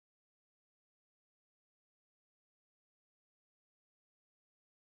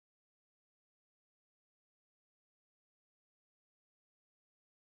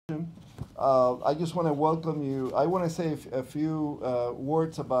I just want to welcome you. I want to say a few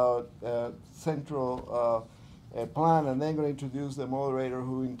words about Central plan, and then I'm going to introduce the moderator,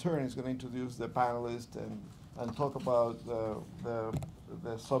 who in turn is going to introduce the panelists and talk about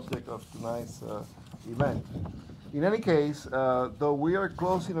the subject of tonight's event. In any case, though we are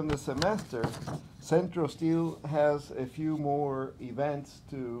closing on the semester, Centro still has a few more events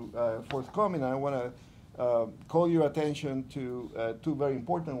to forthcoming. I want to call your attention to two very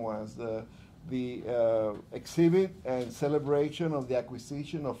important ones: the exhibit and celebration of the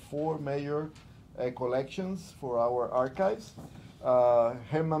acquisition of 4 major collections for our archives.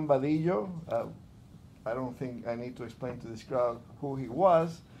 Herman Vadillo, I don't think I need to explain to this crowd who he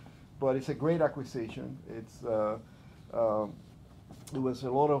was, but it's a great acquisition. It was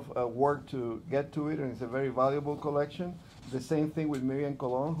a lot of work to get to it, and it's a very valuable collection. The same thing with Miriam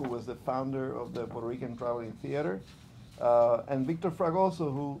Colon, who was the founder of the Puerto Rican Traveling Theater, and Victor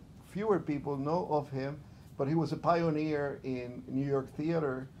Fragoso, who fewer people know of him, but he was a pioneer in New York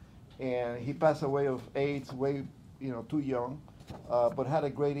theater, and he passed away of AIDS way, too young, but had a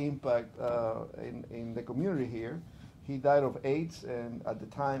great impact in the community here. He died of AIDS, and at the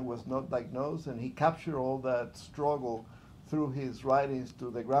time was not diagnosed, and he captured all that struggle through his writings to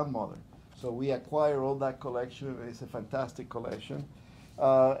the grandmother. So we acquired all that collection. It's a fantastic collection.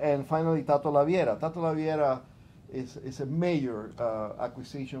 And finally, Tato Laviera. Tato Laviera is a major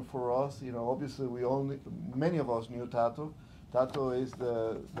acquisition for us. Obviously many of us knew Tato. Tato is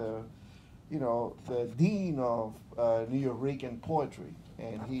the dean of New Rican poetry,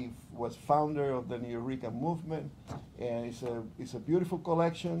 and he was founder of the New Rican movement. And it's a beautiful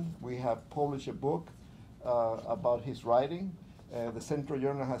collection. We have published a book about his writing. The Central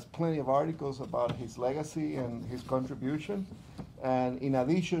Journal has plenty of articles about his legacy and his contribution. And in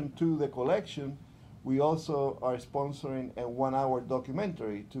addition to the collection, we also are sponsoring a 1-hour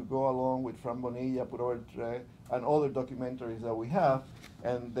documentary to go along with Fran Bonilla, Puro Beltré, and other documentaries that we have.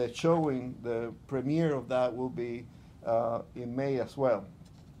 And the showing, the premiere of that will be in May as well,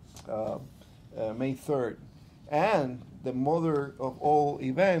 May 3rd. And the mother of all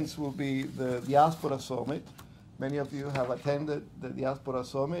events will be the Diaspora Summit. Many of you have attended the Diaspora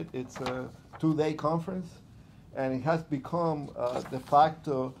Summit. It's a 2-day conference, and it has become de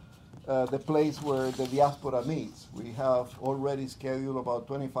facto the place where the diaspora meets. We have already scheduled about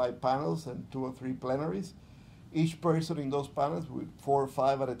 25 panels and 2 or 3 plenaries. Each person in those panels, with 4 or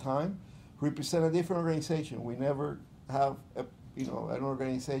 5 at a time, represent a different organization. We never have an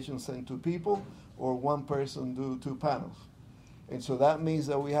organization send 2 people or 1 person do 2 panels. And so that means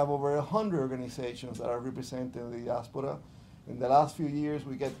that we have over 100 organizations that are representing the diaspora. In the last few years,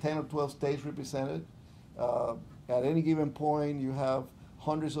 we get 10 or 12 states represented. At any given point, you have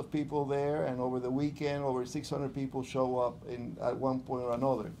hundreds of people there, and over the weekend, over 600 people show up at one point or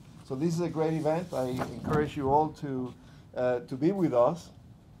another. So this is a great event. I encourage you all to be with us.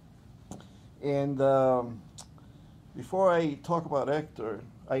 And before I talk about Hector,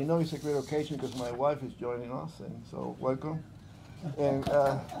 I know it's a great occasion because my wife is joining us, and so welcome. And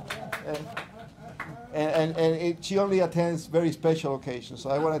she only attends very special occasions. So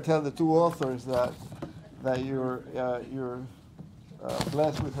I want to tell the 2 authors that you're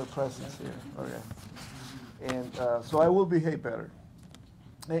blessed with her presence here. Okay. And so I will behave better.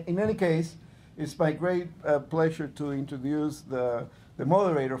 In any case, it's my great pleasure to introduce the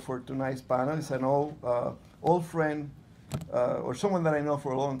moderator for tonight's panel. It's an old friend, or someone that I know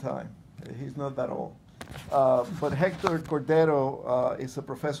for a long time. He's not that old. But Hector Cordero is a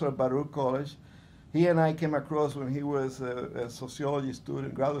professor at Baruch College. He and I came across when he was a sociology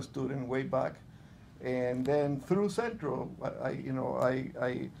student, graduate student, way back. And then through Centro,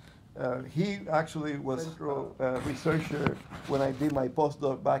 he actually was a researcher when I did my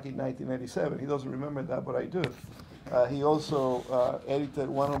postdoc back in 1987. He doesn't remember that, but I do. He also edited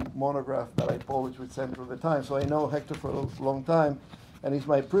one monograph that I published with Centro at the time. So I know Hector for a long time, and it's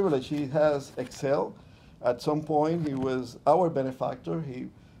my privilege. He has excelled. At some point, he was our benefactor.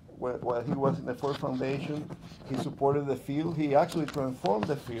 While he was in the Ford Foundation, he supported the field. He actually transformed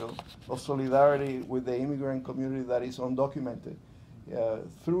the field of solidarity with the immigrant community that is undocumented.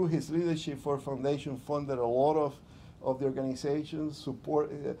 Through his leadership, Ford Foundation funded a lot of the organizations,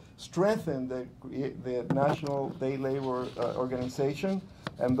 strengthened the National Day Labor Organization,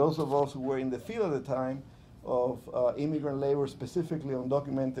 and those of us who were in the field at the time of immigrant labor, specifically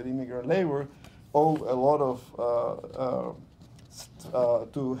undocumented immigrant labor, owe a lot of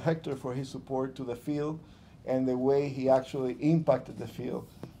to Hector for his support to the field and the way he actually impacted the field.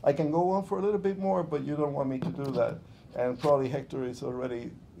 I can go on for a little bit more, but you don't want me to do that. And probably Hector is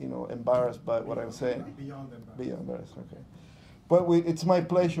already, embarrassed by what I'm saying. Beyond embarrassed. Beyond embarrassed, okay. But it's my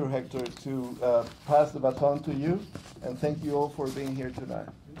pleasure, Hector, to pass the baton to you, and thank you all for being here tonight.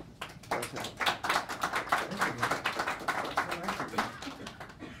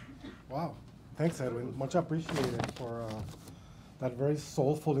 Wow, thanks, Edwin. Much appreciated for that very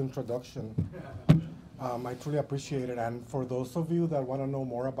soulful introduction. I truly appreciate it. And for those of you that want to know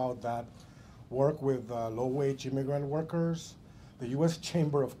more about that work with low-wage immigrant workers, the U.S.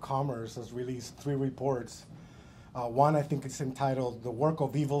 Chamber of Commerce has released 3 reports. One, I think, is entitled "The Work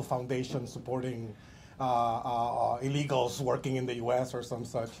of Evil Foundation Supporting Illegals Working in the U.S." or some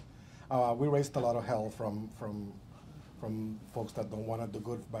such. We raised a lot of hell from folks that don't want to do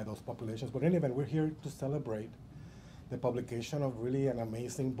good by those populations. But in any event, we're here to celebrate the publication of really an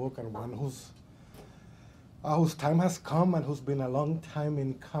amazing book, and one whose time has come and who's been a long time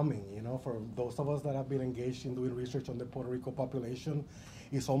in coming. You know, for those of us that have been engaged in doing research on the Puerto Rico population,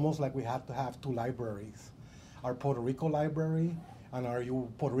 it's almost like we have to have 2 libraries. Our Puerto Rico library and our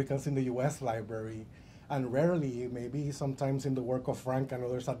Puerto Ricans in the U.S. library. And rarely, maybe sometimes in the work of Frank and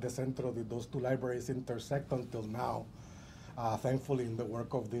others at the Centro, did those 2 libraries intersect until now. Thankfully, in the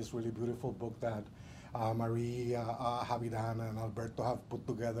work of this really beautiful book that Marie, Havidan, and Alberto have put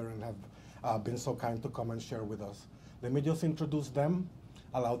together and have been so kind to come and share with us. Let me just introduce them,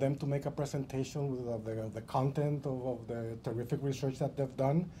 allow them to make a presentation with the content of the terrific research that they've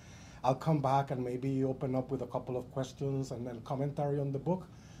done. I'll come back and maybe open up with a couple of questions and then commentary on the book.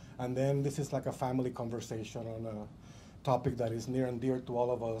 And then this is like a family conversation on a topic that is near and dear to all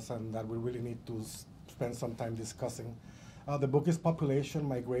of us and that we really need to spend some time discussing. The book is Population,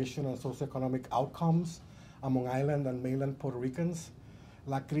 Migration, and Socioeconomic Outcomes Among Island and Mainland Puerto Ricans,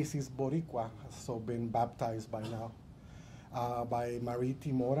 La Crisis Boricua, so been baptized by now, by Marie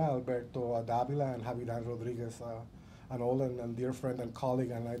Mora, Alberto Davila, and Havidan Rodriguez, an old and dear friend and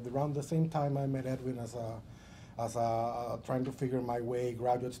colleague. And around the same time I met Edwin as a trying to figure my way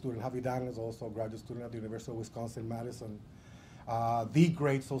graduate student. Havidan is also a graduate student at the University of Wisconsin-Madison, the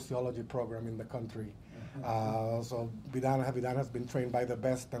great sociology program in the country. So Havidan has been trained by the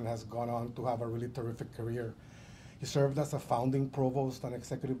best and has gone on to have a really terrific career. He served as a founding provost and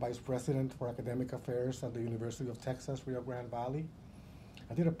executive vice president for academic affairs at the University of Texas, Rio Grande Valley.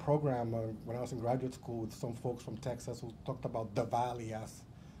 I did a program when I was in graduate school with some folks from Texas who talked about the valley as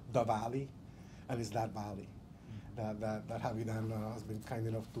the valley, and it's that valley that Havidan has been kind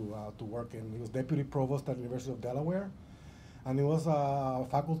enough to work in. He was deputy provost at the University of Delaware, and he was a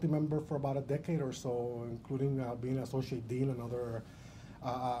faculty member for about a decade or so, including being associate dean and other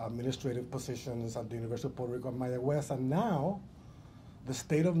administrative positions at the University of Puerto Rico and Mayagüez. And now, the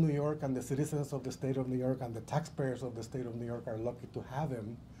state of New York and the citizens of the state of New York and the taxpayers of the state of New York are lucky to have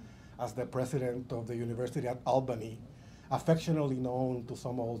him as the president of the University at Albany, affectionately known to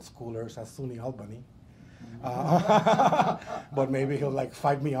some old schoolers as SUNY Albany. But maybe he'll like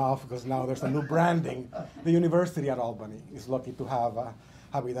fight me off because now there's a new branding. The University at Albany is lucky to have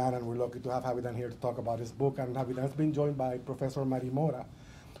Havidan, and we're lucky to have Havidan here to talk about his book. And Havidan has been joined by Professor Marie Mora,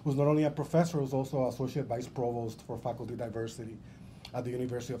 who's not only a professor, who's also associate vice provost for faculty diversity at the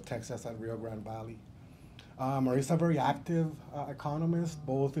University of Texas at Rio Grande Valley. Marie's a very active economist,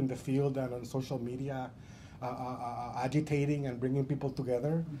 both in the field and on social media, agitating and bringing people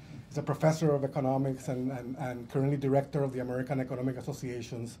together. He's a professor of economics and currently director of the American Economic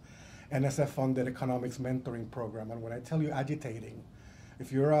Association's NSF-funded economics mentoring program. And when I tell you agitating,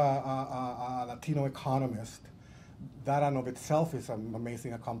 if you're a Latino economist, that in of itself is an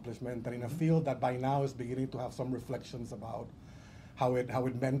amazing accomplishment, and in a field that by now is beginning to have some reflections about how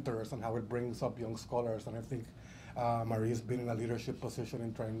it mentors and how it brings up young scholars. And I think Marie's been in a leadership position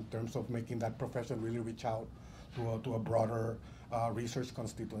in terms of making that profession really reach out to a broader research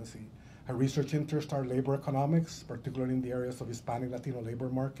constituency. Her research interests are labor economics, particularly in the areas of Hispanic Latino labor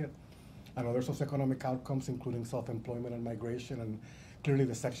market, and other socioeconomic outcomes, including self-employment and migration. And clearly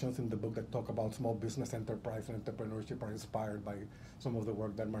the sections in the book that talk about small business enterprise and entrepreneurship are inspired by some of the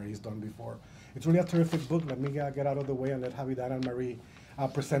work that Marie's done before. It's really a terrific book. Let me get out of the way and let Havidan and Marie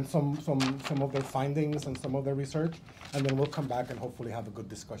present some of their findings and some of their research, and then we'll come back and hopefully have a good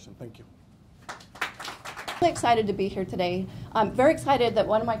discussion. Thank you. Really excited to be here today. I'm very excited that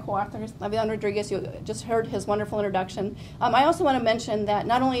one of my co-authors, Havidan Rodriguez, you just heard his wonderful introduction. I also want to mention that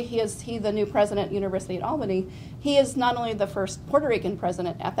not only is he the new president at University at Albany, he is not only the first Puerto Rican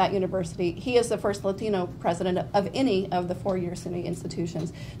president at that university, he is the first Latino president of any of the four-year SUNY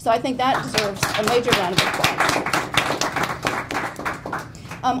institutions. So I think that deserves a major round of applause.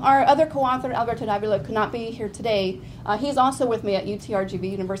 Our other co-author, Alberto Davila, could not be here today. He's also with me at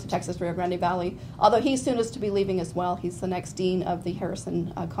UTRGV, University of Texas, Rio Grande Valley, although he's soon is to be leaving as well. He's the next dean of the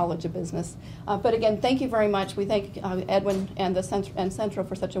Harrison College of Business. But again, thank you very much. We thank Edwin and the Centro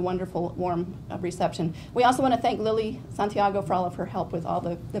for such a wonderful, warm reception. We also want to thank Lily Santiago for all of her help with all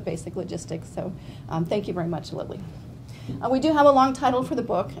the basic logistics. So thank you very much, Lily. We do have a long title for the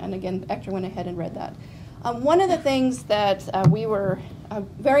book, and again, Hector went ahead and read that. One of the things that we were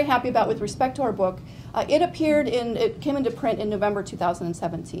very happy about with respect to our book, it came into print in November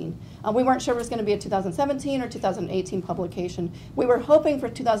 2017. We weren't sure it was going to be a 2017 or 2018 publication. We were hoping for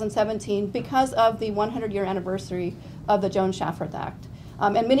 2017 because of the 100-year anniversary of the Jones-Shafroth Act.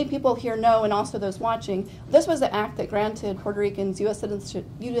 And many people here know, and also those watching, this was the act that granted Puerto Ricans U.S.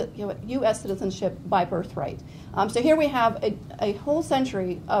 citizenship by birthright. So here we have a whole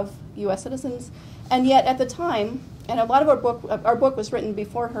century of U.S. citizens, and yet at the time, and a lot of our book was written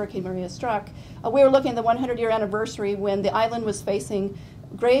before Hurricane Maria struck, we were looking at the 100-year anniversary when the island was facing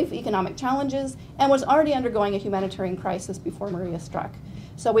grave economic challenges and was already undergoing a humanitarian crisis before Maria struck.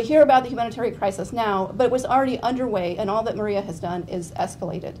 So we hear about the humanitarian crisis now, but it was already underway, and all that Maria has done is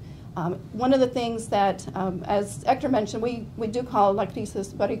escalated. One of the things that, as Hector mentioned, we do call la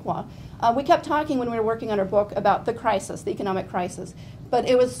Crisis Boricua. We kept talking when we were working on our book about the crisis, the economic crisis, but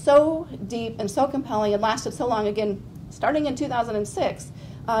it was so deep and so compelling and lasted so long, again, starting in 2006,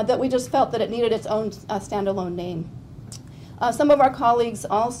 that we just felt that it needed its own standalone name. Some of our colleagues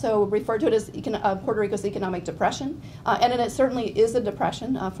also refer to it as Puerto Rico's economic depression, and it certainly is a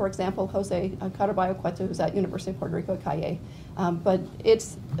depression. For example, Jose Caraballo-Cueto, who's at University of Puerto Rico at Calle. But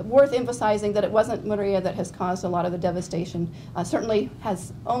it's worth emphasizing that it wasn't Maria that has caused a lot of the devastation, certainly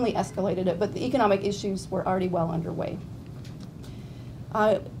has only escalated it, but the economic issues were already well underway.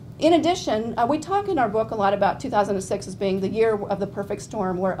 In addition, we talk in our book a lot about 2006 as being the year of the perfect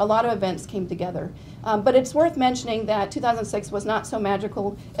storm, where a lot of events came together. But it's worth mentioning that 2006 was not so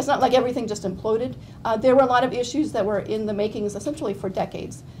magical. It's not like everything just imploded. There were a lot of issues that were in the makings essentially for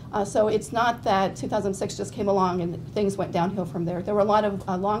decades. So it's not that 2006 just came along and things went downhill from there. There were a lot of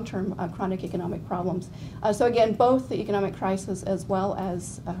long-term chronic economic problems. So again, both the economic crisis as well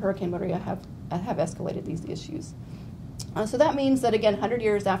as Hurricane Maria have escalated these issues. So that means that, again, 100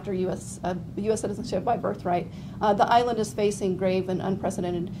 years after U.S. Citizenship by birthright, the island is facing grave and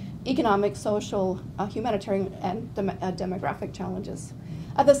unprecedented economic, social, humanitarian, and demographic challenges.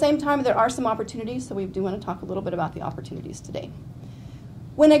 At the same time, there are some opportunities, so we do want to talk a little bit about the opportunities today.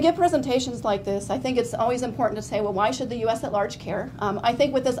 When I give presentations like this, I think it's always important to say, well, why should the U.S. at large care? I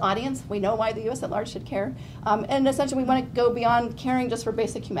think with this audience, we know why the U.S. at large should care. And essentially, we want to go beyond caring just for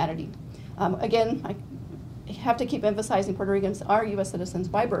basic humanity. Again, I have to keep emphasizing Puerto Ricans are U.S. citizens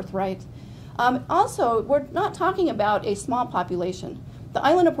by birthright. Also, we're not talking about a small population. The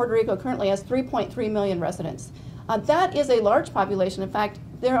island of Puerto Rico currently has 3.3 million residents. That is a large population. In fact,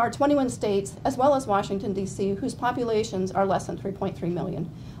 there are 21 states, as well as Washington, D.C., whose populations are less than 3.3 million.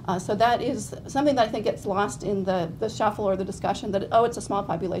 So that is something that I think gets lost in the shuffle or the discussion that, oh, it's a small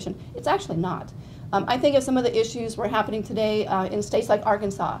population. It's actually not. I think of some of the issues we're happening today in states like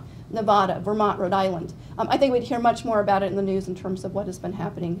Arkansas, Nevada, Vermont, Rhode Island. I think we'd hear much more about it in the news in terms of what has been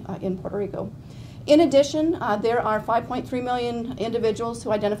happening in Puerto Rico. In addition, there are 5.3 million individuals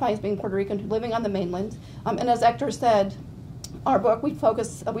who identify as being Puerto Rican living on the mainland. And as Hector said, our book, we talk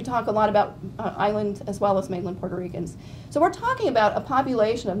a lot about island as well as mainland Puerto Ricans. So we're talking about a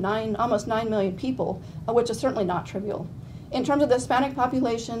population of almost 9 million people, which is certainly not trivial. In terms of the Hispanic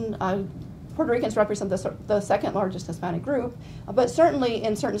population, Puerto Ricans represent the second largest Hispanic group, but certainly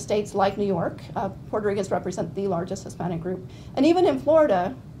in certain states like New York, Puerto Ricans represent the largest Hispanic group. And even in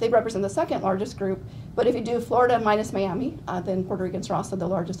Florida, they represent the second largest group, but if you do Florida minus Miami, then Puerto Ricans are also the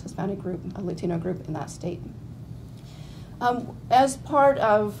largest Hispanic group, a Latino group in that state. As part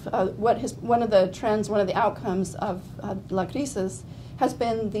of one of the trends, one of the outcomes of La Crisis has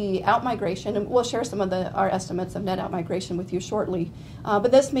been the out-migration, and we'll share some of our estimates of net out-migration with you shortly.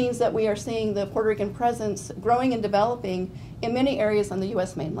 But this means that we are seeing the Puerto Rican presence growing and developing in many areas on the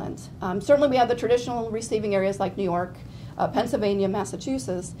U.S. mainland. Certainly we have the traditional receiving areas like New York, Pennsylvania,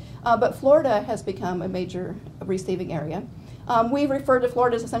 Massachusetts, but Florida has become a major receiving area. We refer to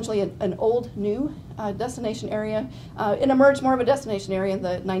Florida as essentially an old, new destination area. It emerged more of a destination area in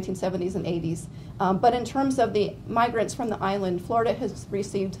the 1970s and 80s. But in terms of the migrants from the island, Florida has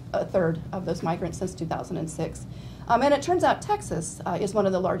received a third of those migrants since 2006. And it turns out Texas is one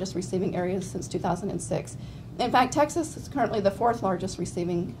of the largest receiving areas since 2006. In fact, Texas is currently the 4th largest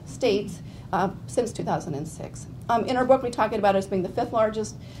receiving state since 2006. In our book, we talk about it as being the 5th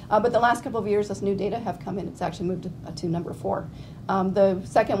largest, but the last couple of years, as new data have come in, it's actually moved to number 4. The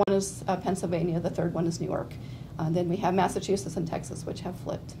second one is Pennsylvania, the third one is New York. Then we have Massachusetts and Texas, which have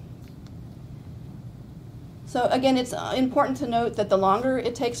flipped. So again, it's important to note that the longer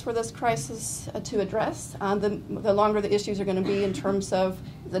it takes for this crisis to address, the longer the issues are going to be in terms of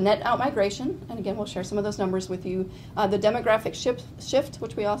the net outmigration, and again, we'll share some of those numbers with you, the demographic shift,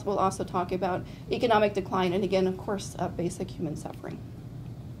 which we will also talk about, economic decline, and again, of course, basic human suffering.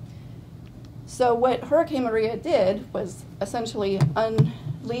 So what Hurricane Maria did was essentially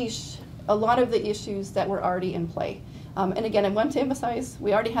unleash a lot of the issues that were already in play. And again, I want to emphasize,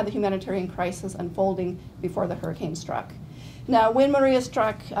 we already had the humanitarian crisis unfolding before the hurricane struck. Now, when Maria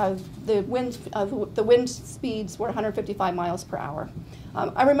struck, the wind speeds were 155 miles per hour.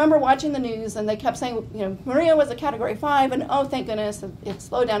 I remember watching the news, and they kept saying, you know, Maria was a Category 5, and oh, thank goodness, it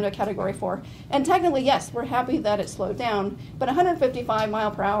slowed down to a Category 4. And technically, yes, we're happy that it slowed down, but 155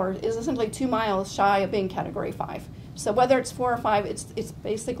 miles per hour is essentially 2 miles shy of being Category 5. So whether it's 4 or 5, it's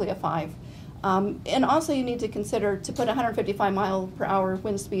basically a 5. And also you need to consider, to put 155 mile per hour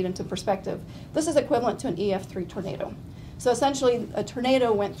wind speed into perspective, this is equivalent to an EF3 tornado. So essentially a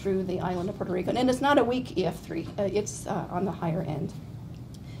tornado went through the island of Puerto Rico, and it's not a weak EF3, it's on the higher end.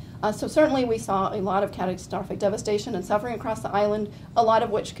 So certainly we saw a lot of catastrophic devastation and suffering across the island, a lot of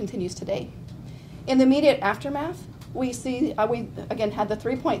which continues today. In the immediate aftermath, we see, we again had the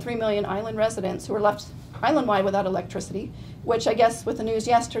 3.3 million island residents who were left island-wide without electricity, which I guess with the news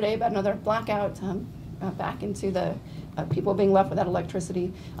yesterday about another blackout back into the people being left without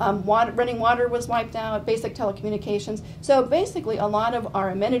electricity. Running water was wiped out, basic telecommunications. So basically a lot of our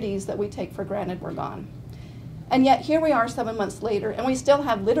amenities that we take for granted were gone. And yet here we are 7 months later, and we still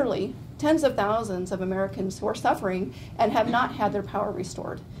have literally tens of thousands of Americans who are suffering and have not had their power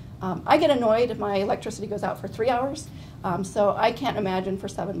restored. I get annoyed if my electricity goes out for 3 hours, so I can't imagine for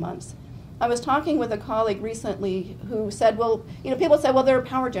 7 months. I was talking with a colleague recently who said, well, you know, people say, well, there are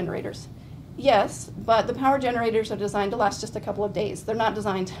power generators. Yes, but the power generators are designed to last just a couple of days. They're not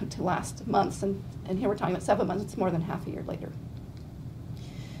designed to last months, and here we're talking about 7 months. It's more than half a year later.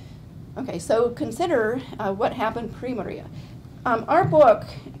 Okay, so consider what happened pre-Maria. Our book,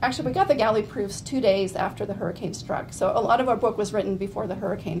 actually we got the galley proofs 2 days after the hurricane struck, so a lot of our book was written before the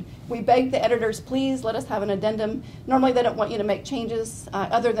hurricane. We begged the editors, please let us have an addendum. Normally they don't want you to make changes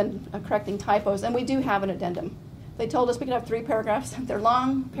other than correcting typos, and we do have an addendum. They told us we could have 3 paragraphs. They're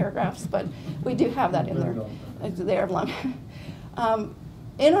long paragraphs, but we do have that in there. They are long.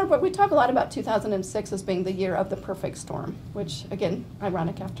 In our book, we talk a lot about 2006 as being the year of the perfect storm, which, again,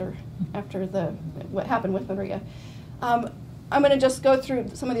 ironic after what happened with Maria. I'm going to just go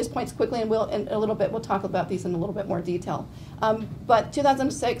through some of these points quickly, and in a little bit we'll talk about these in a little bit more detail. But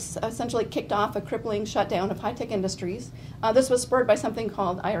 2006 essentially kicked off a crippling shutdown of high-tech industries. This was spurred by something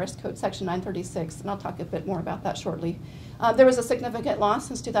called IRS Code Section 936, and I'll talk a bit more about that shortly. There was a significant loss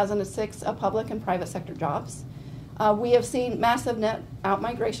since 2006 of public and private sector jobs. We have seen massive net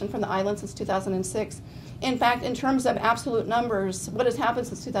outmigration from the island since 2006. In fact, in terms of absolute numbers, what has happened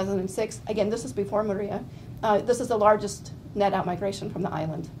since 2006, again, this is before Maria, this is the largest net outmigration from the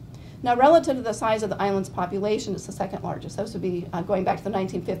island. Now, relative to the size of the island's population, it's the second largest. Those would be going back to the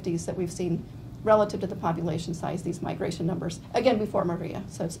 1950s that we've seen relative to the population size, these migration numbers, again, before Maria.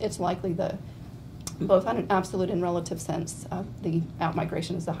 So it's likely both on an absolute and relative sense, the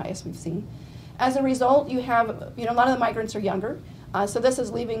outmigration is the highest we've seen. As a result, you have, a lot of the migrants are younger. So this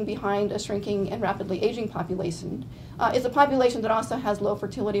is leaving behind a shrinking and rapidly aging population. It's a population that also has low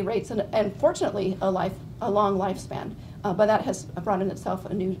fertility rates and fortunately, a long lifespan. But that has brought in itself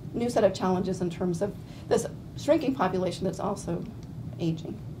a new set of challenges in terms of this shrinking population that's also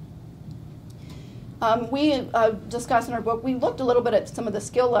aging. We discussed in our book, we looked a little bit at some of the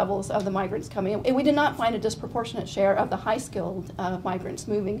skill levels of the migrants coming in, and we did not find a disproportionate share of the high-skilled migrants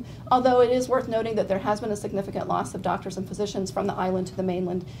moving, although it is worth noting that there has been a significant loss of doctors and physicians from the island to the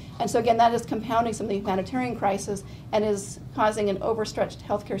mainland. And so again, that is compounding some of the humanitarian crisis and is causing an overstretched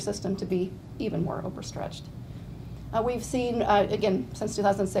healthcare system to be even more overstretched. We've seen, again, since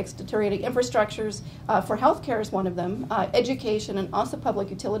 2006, deteriorating infrastructures. For healthcare is one of them, education and also public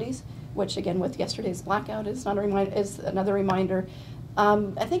utilities, which again with yesterday's blackout is another reminder.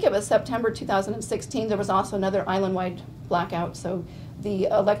 I think it was September 2016, there was also another island-wide blackout, so the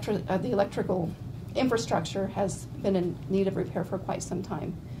electrical infrastructure has been in need of repair for quite some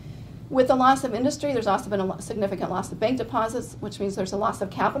time. With the loss of industry, there's also been a significant loss of bank deposits, which means there's a loss of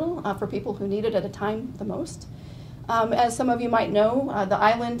capital for people who need it at a time the most. As some of you might know, the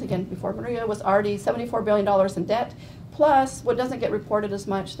island, again, before Maria, was already $74 billion in debt. Plus, what doesn't get reported as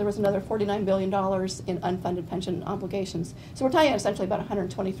much, there was another $49 billion in unfunded pension obligations. So we're talking essentially about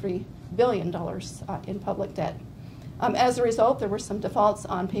 $123 billion in public debt. As a result, there were some defaults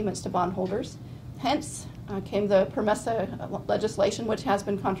on payments to bondholders. Hence came the PROMESA legislation, which has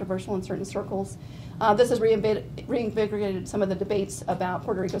been controversial in certain circles. This has reinvigorated some of the debates about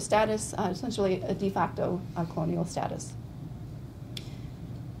Puerto Rico's status, essentially a de facto colonial status.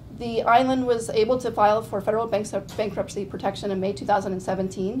 The island was able to file for federal bankruptcy protection in May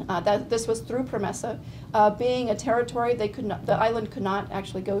 2017. This was through PROMESA. Being a territory, the island could not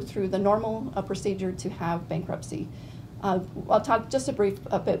actually go through the normal procedure to have bankruptcy. I'll talk just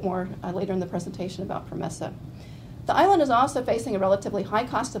a bit more later in the presentation about PROMESA. The island is also facing a relatively high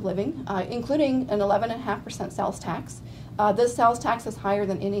cost of living, including an 11.5% sales tax. This sales tax is higher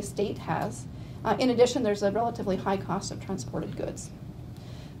than any state has. In addition, there's a relatively high cost of transported goods.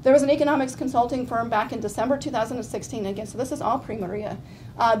 There was an economics consulting firm back in December 2016, again, so this is all pre-Maria,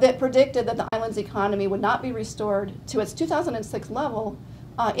 that predicted that the island's economy would not be restored to its 2006 level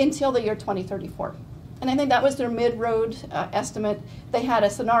until the year 2034. And I think that was their mid-road estimate. They had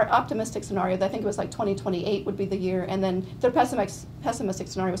a optimistic scenario that I think it was like 2028 would be the year, and then their pessimistic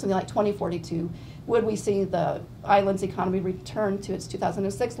scenario was something like 2042. Would we see the island's economy return to its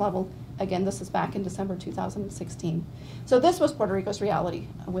 2006 level? Again, this is back in December 2016. So this was Puerto Rico's reality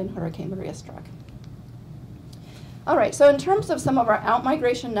when Hurricane Maria struck. All right, so in terms of some of our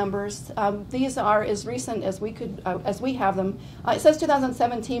out-migration numbers, these are as recent as we have them. It says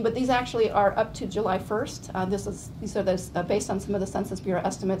 2017, but these actually are up to July 1st. These are based on some of the Census Bureau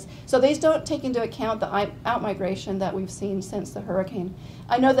estimates. So these don't take into account the out-migration that we've seen since the hurricane.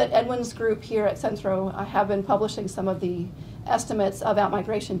 I know that Edwin's group here at Centro have been publishing some of the estimates of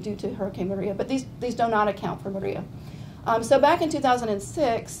out-migration due to Hurricane Maria, but these do not account for Maria. So back in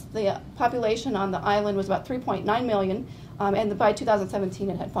 2006, the population on the island was about 3.9 million, and by 2017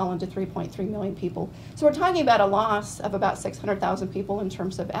 it had fallen to 3.3 million people. So we're talking about a loss of about 600,000 people in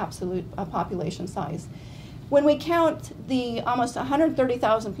terms of absolute population size. When we count the almost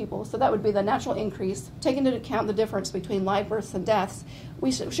 130,000 people, so that would be the natural increase, taking into account the difference between live births and deaths,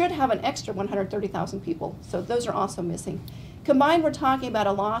 we should have an extra 130,000 people. So those are also missing. Combined, we're talking about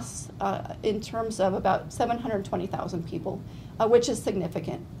a loss in terms of about 720,000 people, which is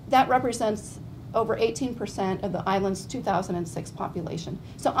significant. That represents over 18% of the island's 2006 population.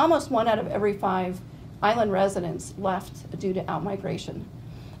 So almost 1 out of every 5 island residents left due to outmigration.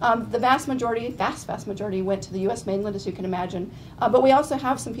 The vast majority went to the U.S. mainland, as you can imagine, but we also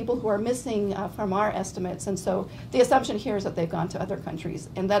have some people who are missing from our estimates, and so the assumption here is that they've gone to other countries,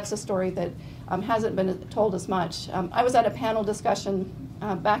 and that's a story that hasn't been told as much. I was at a panel discussion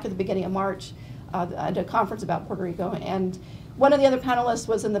back at the beginning of March at a conference about Puerto Rico, and one of the other panelists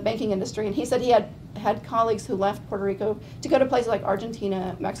was in the banking industry, and he said he had colleagues who left Puerto Rico to go to places like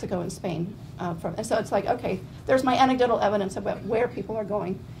Argentina, Mexico, and Spain. And so it's like, okay, there's my anecdotal evidence about where people are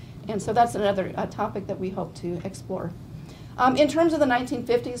going. And so that's another topic that we hope to explore. In terms of the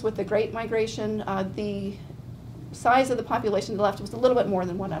 1950s with the Great Migration, the size of the population to the left was a little bit more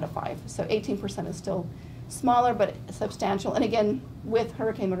than 1 out of 5. So 18% is still smaller, but substantial. And again, with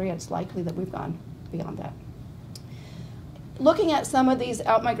Hurricane Maria, it's likely that we've gone beyond that. Looking at some of these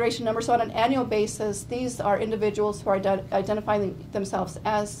out-migration numbers, so on an annual basis, these are individuals who are identifying themselves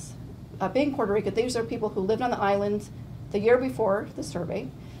as being Puerto Rican. These are people who lived on the island the year before the survey,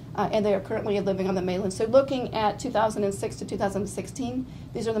 and they are currently living on the mainland. So looking at 2006 to 2016,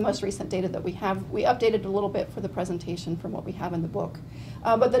 these are the most recent data that we have. We updated a little bit for the presentation from what we have in the book.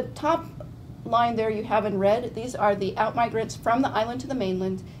 But the top line there you have in red, these are the out-migrants from the island to the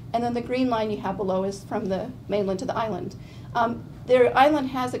mainland, and then the green line you have below is from the mainland to the island. Their island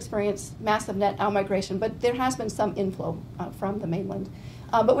has experienced massive net out-migration, but there has been some inflow from the mainland.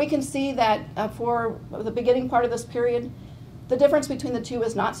 But we can see that for the beginning part of this period, the difference between the two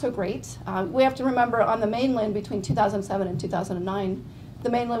is not so great. We have to remember on the mainland between 2007 and 2009, the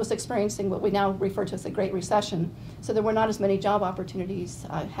mainland was experiencing what we now refer to as the Great Recession. So there were not as many job opportunities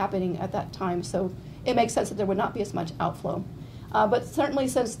happening at that time. So it makes sense that there would not be as much outflow. But certainly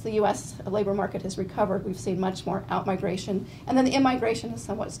since the U.S. labor market has recovered, we've seen much more out-migration. And then the in-migration has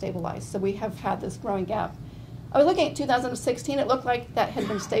somewhat stabilized. So we have had this growing gap. I was looking at 2016. It looked like that had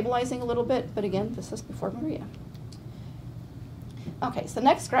been stabilizing a little bit. But again, this is before Maria. Okay, so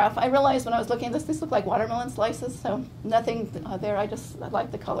next graph, I realized when I was looking at this, these look like watermelon slices, so nothing there, I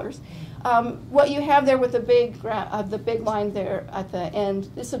like the colors. What you have there with the big line there at the end,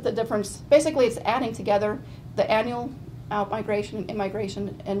 this is the difference. Basically, it's adding together the annual out-migration and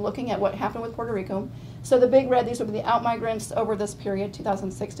immigration and looking at what happened with Puerto Rico. So the big red, these would be the out-migrants over this period,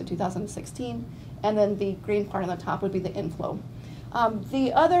 2006 to 2016, and then the green part on the top would be the inflow.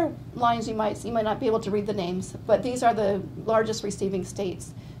 The other lines you might not be able to read the names, but these are the largest receiving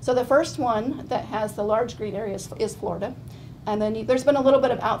states. So the first one that has the large green areas is Florida, and then there's been a little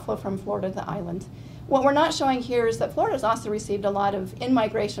bit of outflow from Florida to the island. What we're not showing here is that Florida's also received a lot of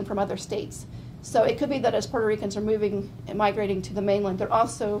in-migration from other states. So it could be that as Puerto Ricans are moving and migrating to the mainland,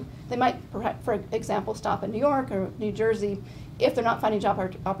 they might, perhaps, for example, stop in New York or New Jersey. If they're not finding job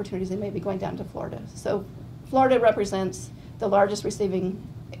opportunities, they may be going down to Florida. So Florida represents the largest receiving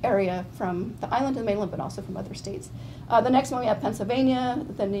area from the island to the mainland, but also from other states. The next one we have Pennsylvania,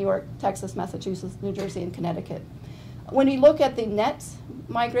 then New York, Texas, Massachusetts, New Jersey, and Connecticut. When you look at the net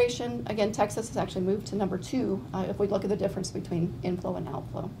migration, again, Texas has actually moved to number 2 if we look at the difference between inflow and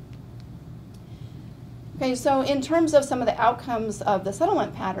outflow. Okay, so in terms of some of the outcomes of the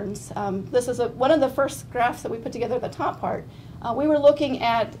settlement patterns, this is one of the first graphs that we put together at the top part. We were looking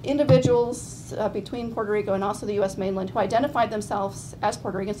at individuals between Puerto Rico and also the U.S. mainland who identified themselves as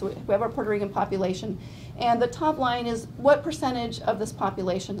Puerto Ricans. So we have our Puerto Rican population. And the top line is what percentage of this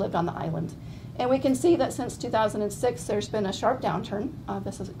population lived on the island. And we can see that since 2006, there's been a sharp downturn.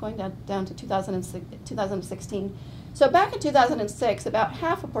 This is going down to 2016. So back in 2006, about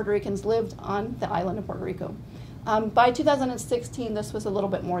half of Puerto Ricans lived on the island of Puerto Rico. By 2016, this was a little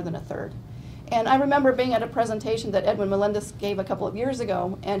bit more than a third. And I remember being at a presentation that Edwin Melendez gave a couple of years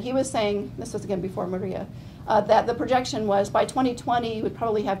ago, and he was saying, this was again before Maria, that the projection was by 2020, you would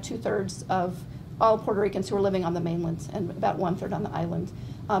probably have 2/3 of all Puerto Ricans who were living on the mainland and about 1/3 on the island.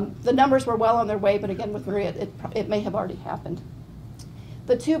 The numbers were well on their way, but again, with Maria, it may have already happened.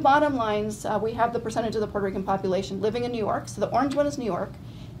 The two bottom lines, we have the percentage of the Puerto Rican population living in New York. So the orange one is New York.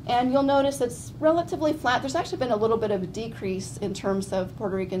 And you'll notice it's relatively flat. There's actually been a little bit of a decrease in terms of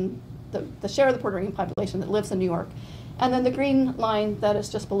Puerto Rican, the share of the Puerto Rican population that lives in New York. And then the green line that is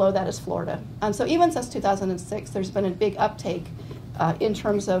just below that is Florida. And so even since 2006, there's been a big uptake in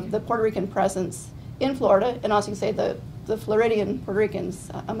terms of the Puerto Rican presence in Florida, and also you can say the Floridian Puerto Ricans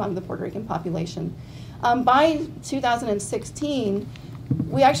among the Puerto Rican population. By 2016,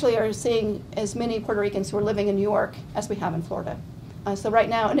 we actually are seeing as many Puerto Ricans who are living in New York as we have in Florida. So right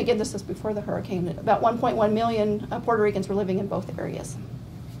now, and again, this is before the hurricane, about 1.1 million Puerto Ricans were living in both areas.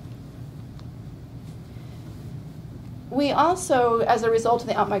 We also, as a result of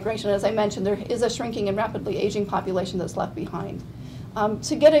the outmigration, as I mentioned, there is a shrinking and rapidly aging population that's left behind.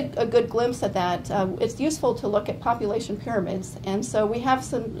 To get a good glimpse at that, it's useful to look at population pyramids, and so we have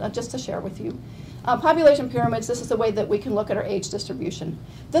some just to share with you. Population pyramids, this is the way that we can look at our age distribution.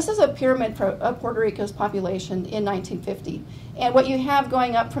 This is a pyramid of Puerto Rico's population in 1950. And what you have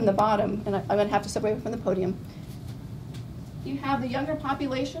going up from the bottom, and I'm going to have to step away from the podium, you have the younger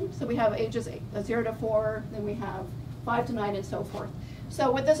population, so we have ages 0 to 4, then we have 5 to 9, and so forth.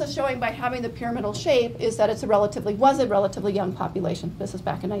 So what this is showing by having the pyramidal shape is that was a relatively young population. This is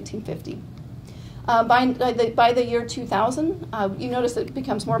back in 1950. By the year 2000, you notice it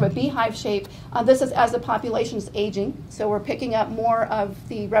becomes more of a beehive shape. This is as the population is aging, so we're picking up more of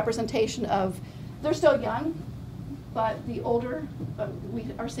the representation of, they're still young, but the older, we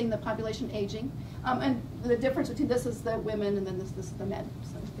are seeing the population aging. And the difference between this is the women and then this is the men.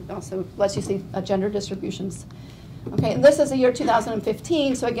 So it also lets you see gender distributions. Okay, and this is the year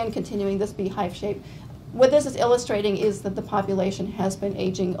 2015, so again, continuing this beehive shape. What this is illustrating is that the population has been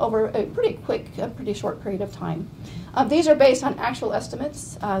aging over a pretty short period of time. These are based on actual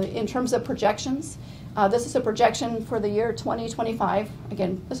estimates in terms of projections. This is a projection for the year 2025.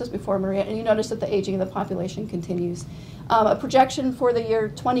 Again, this is before Maria, and you notice that the aging of the population continues. A projection for the year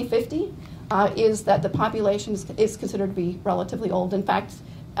 2050 is that the population is considered to be relatively old. In fact,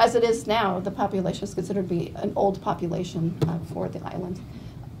 as it is now, the population is considered to be an old population for the island.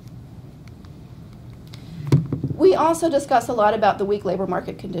 We also discuss a lot about the weak labor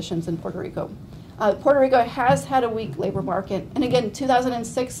market conditions in Puerto Rico. Puerto Rico has had a weak labor market, and again,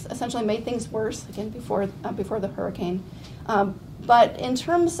 2006 essentially made things worse, again, before the hurricane. But in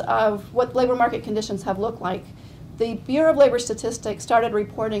terms of what labor market conditions have looked like, the Bureau of Labor Statistics started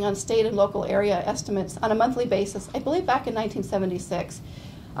reporting on state and local area estimates on a monthly basis, I believe back in 1976.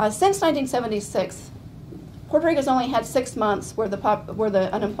 Since 1976, Puerto Rico's only had 6 months where the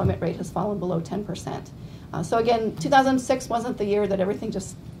unemployment rate has fallen below 10%. So again, 2006 wasn't the year that everything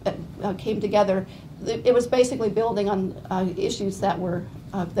just came together. It was basically building on issues that were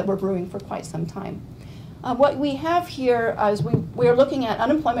brewing for quite some time. What we have here is we are looking at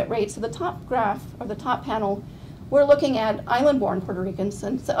unemployment rates. So the top graph, or the top panel, we're looking at island-born Puerto Ricans.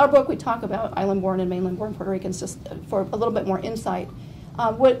 And so our book, we talk about island-born and mainland-born Puerto Ricans just for a little bit more insight.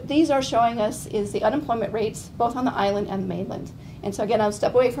 What these are showing us is the unemployment rates both on the island and the mainland. And so again, I'll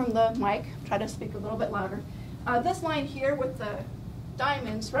step away from the mic, try to speak a little bit louder. This line here with the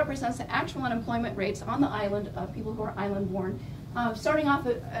diamonds represents the actual unemployment rates on the island of people who are island-born, starting off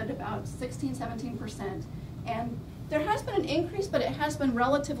at about 16–17%. And there has been an increase, but it has been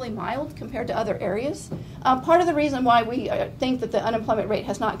relatively mild compared to other areas. Part of the reason why we think that the unemployment rate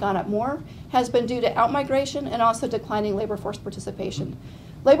has not gone up more has been due to outmigration and also declining labor force participation.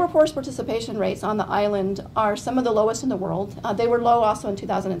 Labor force participation rates on the island are some of the lowest in the world. They were low also in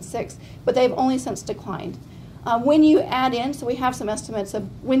 2006, but they've only since declined. When you add in, so we have some estimates of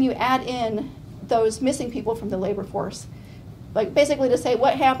when you add in those missing people from the labor force, like basically to say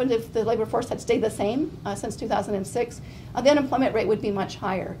what happened if the labor force had stayed the same since 2006, the unemployment rate would be much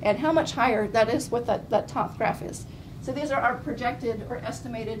higher. And how much higher, that is what that top graph is. So these are our projected or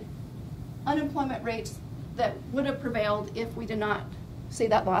estimated unemployment rates that would have prevailed if we did not see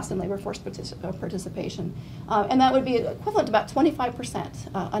that loss in labor force participation. And that would be equivalent to about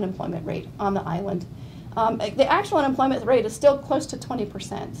 25% unemployment rate on the island. The actual unemployment rate is still close to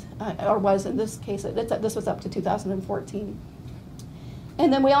 20%, or was in this case, this was up to 2014.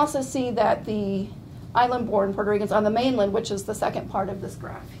 And then we also see that the island-born Puerto Ricans on the mainland, which is the second part of this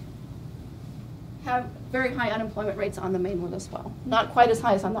graph, have very high unemployment rates on the mainland as well. Not quite as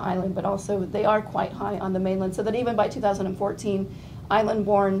high as on the island, but also they are quite high on the mainland, so that even by 2014,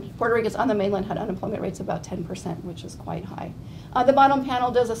 island-born Puerto Ricans on the mainland had unemployment rates of about 10%, which is quite high. The bottom panel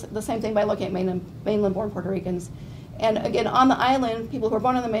does the same thing by looking at mainland-born Puerto Ricans. And again, on the island, people who were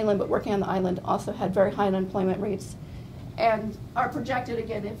born on the mainland but working on the island also had very high unemployment rates and are projected,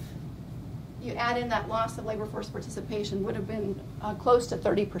 again, if you add in that loss of labor force participation, would have been close to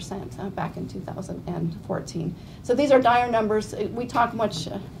 30% back in 2014. So these are dire numbers. We talk much,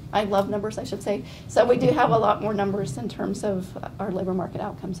 I love numbers, I should say. So we do have a lot more numbers in terms of our labor market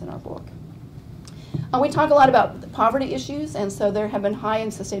outcomes in our book. We talk a lot about poverty issues, and so there have been high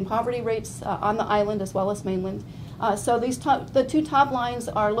and sustained poverty rates on the island as well as mainland. So the two top lines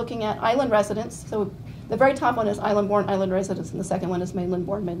are looking at island residents. So the very top one is island-born island residents, and the second one is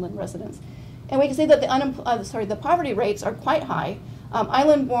mainland-born mainland residents. And we can see that the poverty rates are quite high.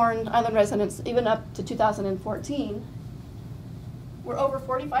 Island-born island residents, even up to 2014, were over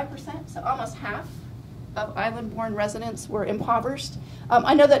 45%, so almost half of island-born residents were impoverished.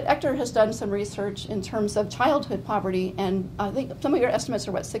 I know that Hector has done some research in terms of childhood poverty, and I think some of your estimates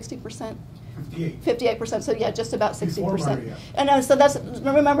are what, 60%? 58%, so yeah, just about 60%. And so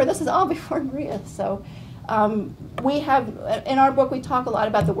remember, this is all before Maria. So we have, in our book, we talk a lot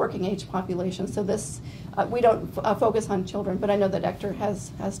about the working age population. So this, we don't focus on children, but I know that Hector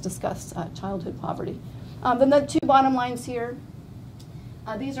has discussed childhood poverty. Then the two bottom lines here,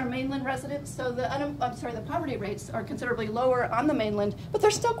 these are mainland residents. So the poverty rates are considerably lower on the mainland, but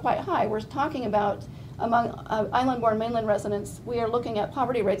they're still quite high. We're talking about among island-born mainland residents, we are looking at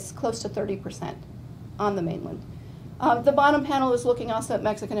poverty rates close to 30% on the mainland. The bottom panel is looking also at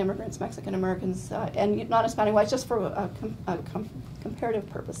Mexican immigrants, Mexican Americans, and non-Hispanic whites, just for comparative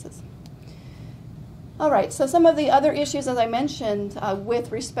purposes. All right, so some of the other issues, as I mentioned,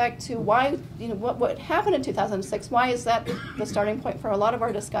 with respect to why, what happened in 2006, why is that the starting point for a lot of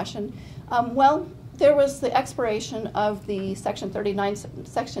our discussion? Well, there was the expiration of the Section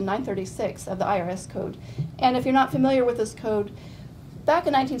 936 of the IRS code. And if you're not familiar with this code, back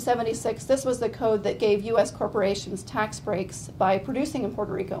in 1976, this was the code that gave U.S. corporations tax breaks by producing in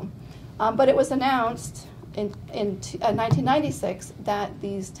Puerto Rico. But it was announced in 1996 that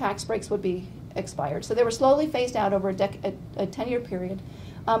these tax breaks would be expired. So they were slowly phased out over a 10-year period.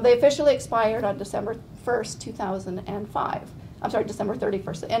 They officially expired on December 1st, 2005. I'm sorry, December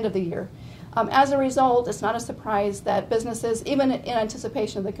 31st, the end of the year. As a result, it's not a surprise that businesses, even in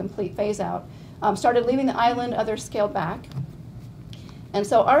anticipation of the complete phase-out, started leaving the island, others scaled back. And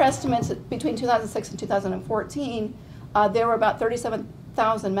so our estimates between 2006 and 2014, there were about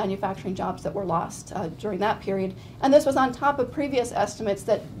 37,000 manufacturing jobs that were lost during that period. And this was on top of previous estimates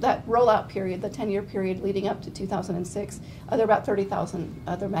that rollout period, the 10-year period leading up to 2006, there were about 30,000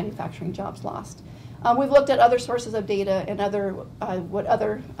 other manufacturing jobs lost. We've looked at other sources of data and what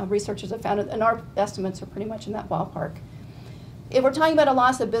other researchers have found, and our estimates are pretty much in that ballpark. If we're talking about a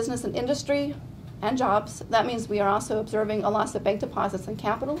loss of business and industry and jobs, that means we are also observing a loss of bank deposits and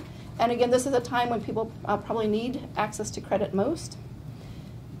capital. And again, this is a time when people probably need access to credit most.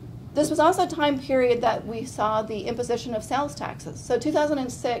 This was also a time period that we saw the imposition of sales taxes. So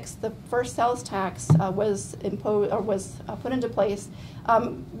 2006, the first sales tax was imposed or was put into place.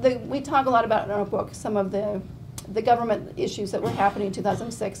 We talk a lot about in our book some of the the government issues that were happening in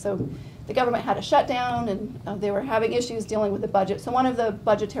 2006. So the government had a shutdown, and they were having issues dealing with the budget. So one of the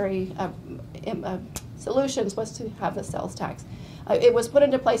budgetary solutions was to have the sales tax. It was put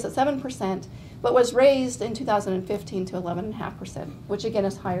into place at 7%, but was raised in 2015 to 11.5%, which again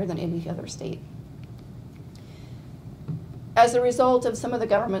is higher than any other state. As a result of some of the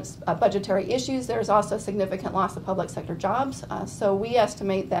government's budgetary issues, there's also a significant loss of public sector jobs. So we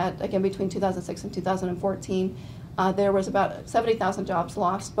estimate that, again, between 2006 and 2014, there was about 70,000 jobs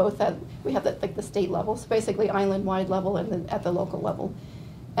lost, both at, we have the state level, so basically island-wide level, and then at the local level.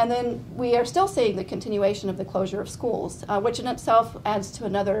 And then we are still seeing the continuation of the closure of schools, which in itself adds to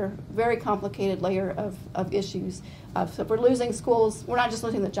another very complicated layer of issues. So if we're losing schools, we're not just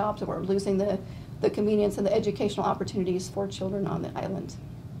losing the jobs, but we're losing the convenience and the educational opportunities for children on the island.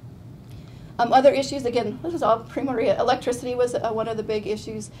 Other issues, again, this is all pre-Maria. Electricity was one of the big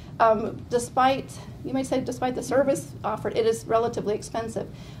issues. Despite, you might say, despite the service offered, it is relatively expensive.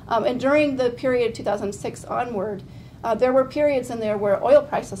 And during the period 2006 onward, there were periods in there where oil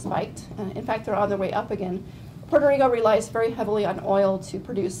prices spiked. In fact, they're on their way up again. Puerto Rico relies very heavily on oil to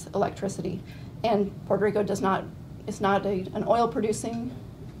produce electricity, and Puerto Rico is not an oil-producing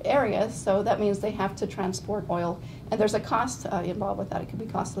area, so that means they have to transport oil, and there's a cost involved with that. It could be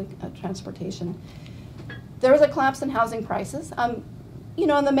costly transportation. There was a collapse in housing prices. You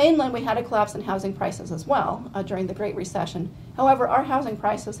know, on the mainland, we had a collapse in housing prices as well during the Great Recession. However, our housing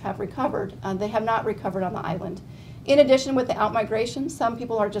prices have recovered. They have not recovered on the island. In addition, with the outmigration, some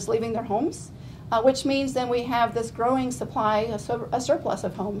people are just leaving their homes, which means then we have this growing supply, a surplus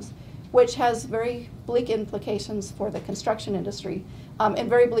of homes, which has very bleak implications for the construction industry, and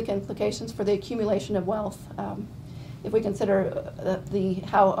very bleak implications for the accumulation of wealth, if we consider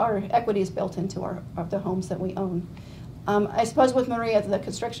how our equity is built into the homes that we own. I suppose with Maria, the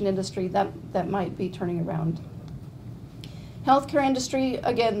construction industry, that might be turning around. Healthcare industry,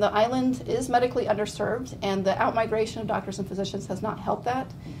 again, the island is medically underserved, and the outmigration of doctors and physicians has not helped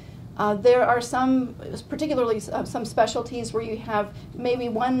that. There are some, particularly some specialties where you have maybe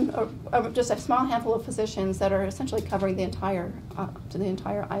one or just a small handful of physicians that are essentially covering the entire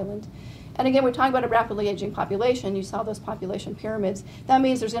island. And again, we're talking about a rapidly aging population. You saw those population pyramids. That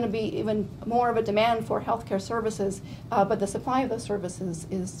means there's going to be even more of a demand for healthcare services, but the supply of those services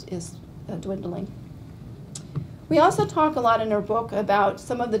is dwindling. We also talk a lot in our book about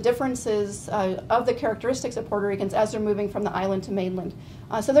some of the differences of the characteristics of Puerto Ricans as they're moving from the island to mainland.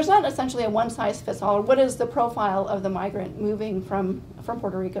 So there's not essentially a one-size-fits-all. What is the profile of the migrant moving from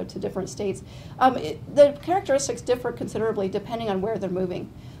Puerto Rico to different states? The characteristics differ considerably depending on where they're moving.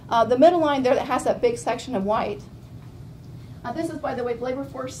 The middle line there that has that big section of white, this is, by the way, labor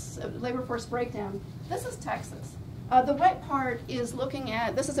force breakdown. This is Texas. The white part is looking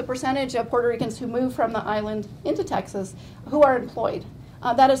at, this is a percentage of Puerto Ricans who move from the island into Texas who are employed.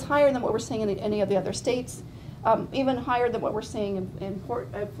 That is higher than what we're seeing in any of the other states, even higher than what we're seeing in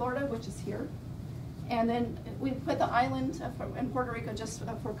Florida, which is here. And then we put the island in Puerto Rico just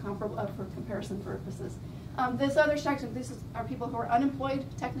for comparison purposes. This other section, are people who are unemployed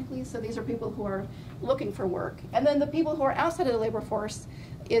technically, so these are people who are looking for work. And then the people who are outside of the labor force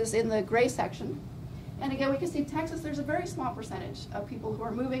is in the gray section. And again, we can see Texas, there's a very small percentage of people who are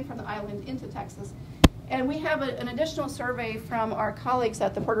moving from the island into Texas. And we have an additional survey from our colleagues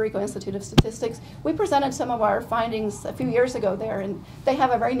at the Puerto Rico Institute of Statistics. We presented some of our findings a few years ago there, and they have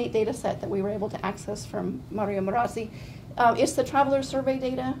a very neat data set that we were able to access from Maria Morazzi. It's the traveler survey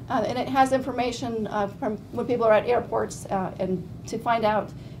data, and it has information from when people are at airports and to find out,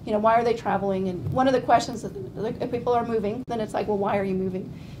 you know, why are they traveling? And one of the questions, if people are moving, then it's like, well, why are you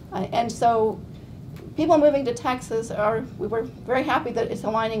moving? And so people moving to Texas we were very happy that it's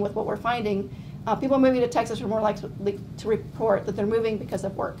aligning with what we're finding. People moving to Texas are more likely to report that they're moving because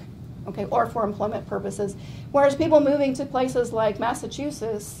of work, okay, or for employment purposes. Whereas people moving to places like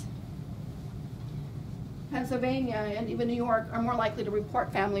Massachusetts, Pennsylvania, and even New York are more likely to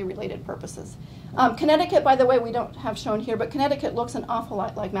report family-related purposes. Connecticut, by the way, we don't have shown here, but Connecticut looks an awful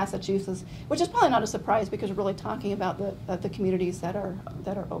lot like Massachusetts, which is probably not a surprise because we're really talking about the communities that are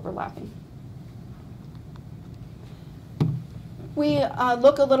overlapping. We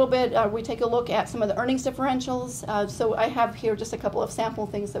look a little bit, we take a look at some of the earnings differentials. So I have here just a couple of sample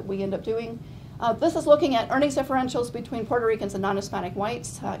things that we end up doing. This is looking at earnings differentials between Puerto Ricans and non-Hispanic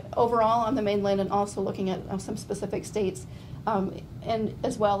whites overall on the mainland, and also looking at some specific states, and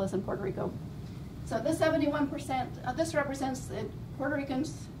as well as in Puerto Rico. So this 71%, this represents Puerto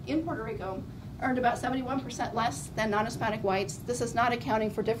Ricans in Puerto Rico earned about 71% less than non-Hispanic whites. This is not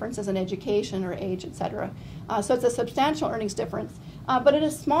accounting for differences in education or age, et cetera. So it's a substantial earnings difference, but it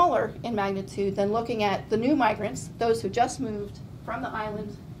is smaller in magnitude than looking at the new migrants, those who just moved from the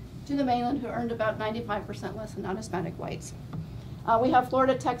island to the mainland, who earned about 95% less than non-Hispanic whites. We have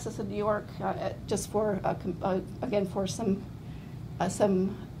Florida, Texas, and New York, just for, again, for some, I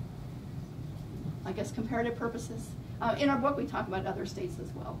guess, comparative purposes. In our book, we talk about other states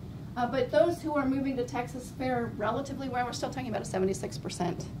as well. But those who are moving to Texas fare relatively well. We're still talking about a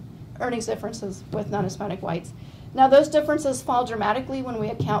 76% earnings differences with non-Hispanic whites. Now, those differences fall dramatically when we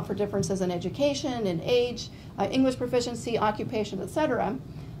account for differences in education, in age, English proficiency, occupation, et cetera.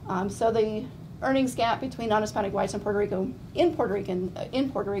 So the earnings gap between non-Hispanic whites and Puerto Rico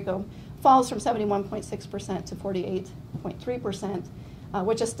falls from 71.6% to 48.3%.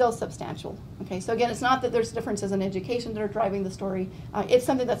 Which is still substantial. Okay, so again, it's not that there's differences in education that are driving the story. It's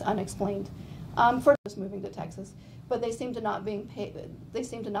something that's unexplained for just moving to Texas, but they seem to not being paid. They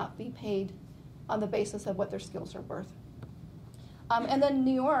seem to not be paid on the basis of what their skills are worth. And then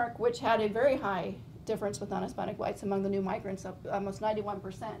New York, which had a very high difference with non-Hispanic whites among the new migrants, up almost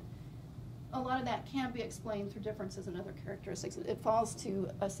 91%. A lot of that can be explained through differences in other characteristics. It falls to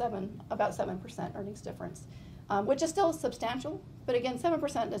about 7% earnings difference. Which is still substantial, but again,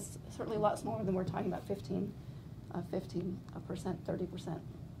 7% is certainly a lot smaller than we're talking about 15%, 30%.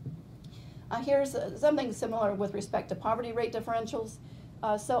 Here's something similar with respect to poverty rate differentials.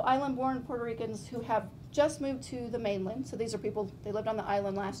 So island-born Puerto Ricans who have just moved to the mainland, so these are people, they lived on the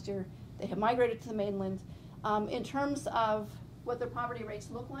island last year, they have migrated to the mainland. In terms of what their poverty rates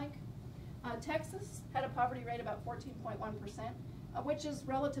look like, Texas had a poverty rate about 14.1%, which is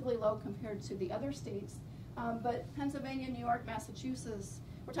relatively low compared to the other states. But Pennsylvania, New York, Massachusetts,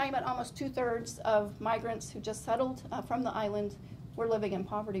 we're talking about almost 2/3 of migrants who just settled from the island were living in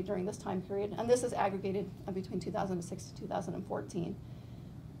poverty during this time period. And this is aggregated between 2006 to 2014.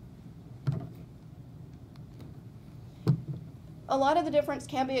 A lot of the difference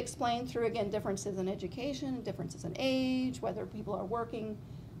can be explained through, again, differences in education, differences in age, whether people are working.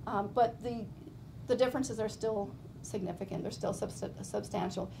 But the differences are still significant. They're still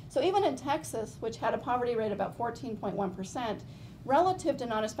substantial. So even in Texas, which had a poverty rate of about 14.1%, relative to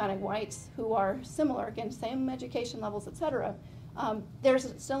non-Hispanic whites who are similar, again, same education levels, et cetera,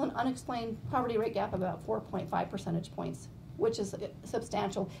 there's still an unexplained poverty rate gap of about 4.5 percentage points, which is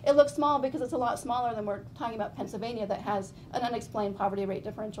substantial. It looks small because it's a lot smaller than we're talking about Pennsylvania that has an unexplained poverty rate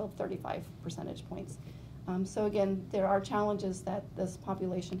differential of 35 percentage points. So again, there are challenges that this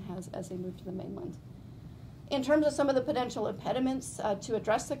population has as they move to the mainland. In terms of some of the potential impediments to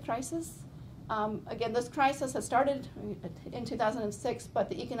address the crisis, again, this crisis has started in 2006, but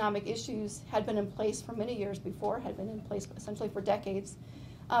the economic issues had been in place for many years before, had been in place essentially for decades.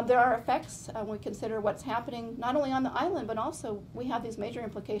 There are effects when we consider what's happening not only on the island, but also we have these major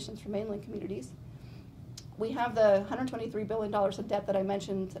implications for mainland communities. We have the $123 billion of debt that I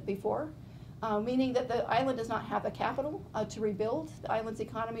mentioned before, meaning that the island does not have the capital to rebuild the island's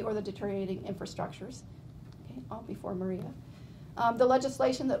economy or the deteriorating infrastructures. All before Maria. The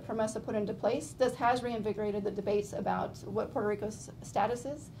legislation that PROMESA put into place, this has reinvigorated the debates about what Puerto Rico's status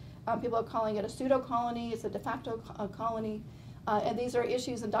is. People are calling it a pseudo-colony, it's a de facto colony, and these are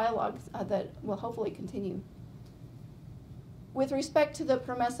issues and dialogues that will hopefully continue. With respect to the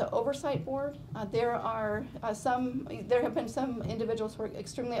PROMESA Oversight Board, there have been some individuals who are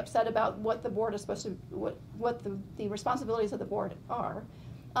extremely upset about what the board is supposed to, what the responsibilities of the board are.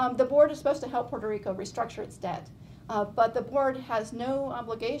 The board is supposed to help Puerto Rico restructure its debt, but the board has no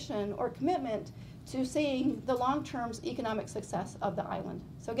obligation or commitment to seeing the long-term economic success of the island.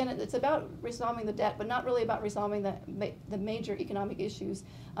 So again, it's about resolving the debt, but not really about resolving the major economic issues,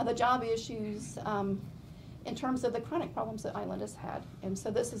 the job issues, in terms of the chronic problems the island has had. And so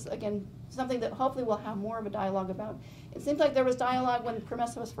this is, again, something that hopefully we'll have more of a dialogue about. It seems like there was dialogue when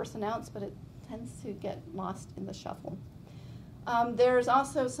PROMESA was first announced, but it tends to get lost in the shuffle. There's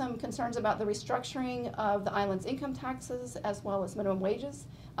also some concerns about the restructuring of the island's income taxes as well as minimum wages.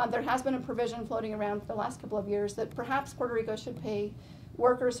 There has been a provision floating around for the last couple of years that perhaps Puerto Rico should pay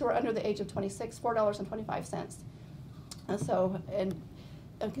workers who are under the age of 26 $4.25.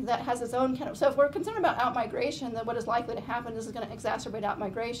 That has its own kind of, so if we're concerned about out-migration, then what is likely to happen is it's going to exacerbate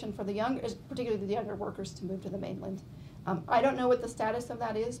out-migration for the younger, particularly the younger workers, to move to the mainland. I don't know what the status of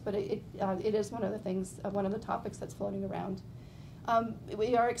that is, but it is one of the things, one of the topics that's floating around.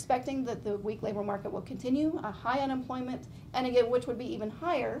 We are expecting that the weak labor market will continue, high unemployment, and again, which would be even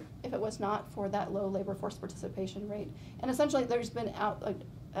higher if it was not for that low labor force participation rate. And essentially, there's been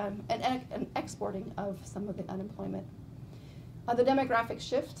an exporting of some of the unemployment. The demographic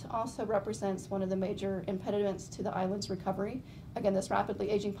shift also represents one of the major impediments to the island's recovery. Again, this rapidly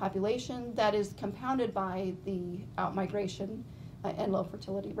aging population that is compounded by the outmigration and low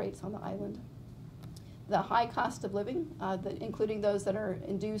fertility rates on the island. The high cost of living, including those that are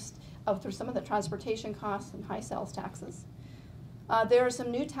induced through some of the transportation costs and high sales taxes. There are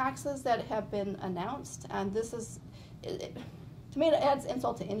some new taxes that have been announced, and this is, to me, it adds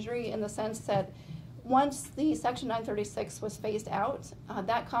insult to injury in the sense that once the Section 936 was phased out,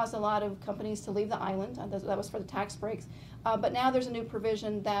 that caused a lot of companies to leave the island. That was for the tax breaks. But now there's a new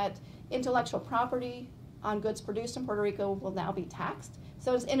provision that intellectual property on goods produced in Puerto Rico will now be taxed.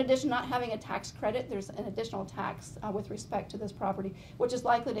 So in addition to not having a tax credit, there's an additional tax with respect to this property, which is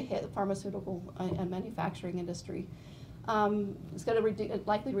likely to hit the pharmaceutical and manufacturing industry. It's going to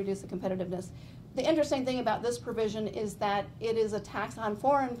likely reduce the competitiveness. The interesting thing about this provision is that it is a tax on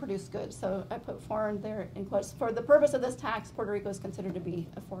foreign produced goods. So I put foreign there in quotes. For the purpose of this tax, Puerto Rico is considered to be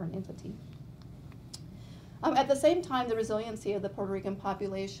a foreign entity. At the same time, the resiliency of the Puerto Rican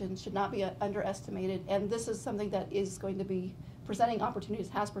population should not be underestimated, and this is something that is going to be presenting opportunities,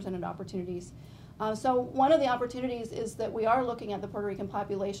 has presented opportunities. So one of the opportunities is that we are looking at the Puerto Rican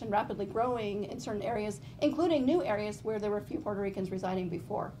population rapidly growing in certain areas, including new areas where there were few Puerto Ricans residing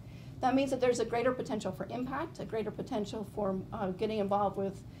before. That means that there's a greater potential for impact, a greater potential for getting involved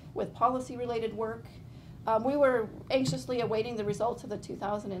with policy-related work. We were anxiously awaiting the results of the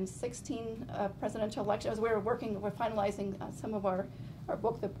 2016 presidential election. As we were finalizing some of our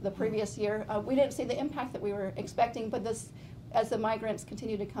book the previous year. We didn't see the impact that we were expecting, but this, as the migrants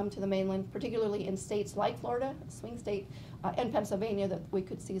continue to come to the mainland, particularly in states like Florida, a swing state, and Pennsylvania, that we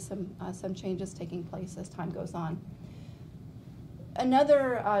could see some changes taking place as time goes on.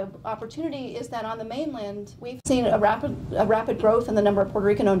 Another opportunity is that on the mainland, we've seen a rapid growth in the number of Puerto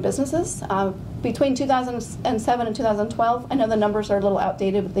Rican-owned businesses. Between 2007 and 2012, I know the numbers are a little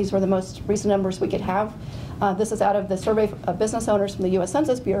outdated, but these were the most recent numbers we could have. This is out of the survey of business owners from the U.S.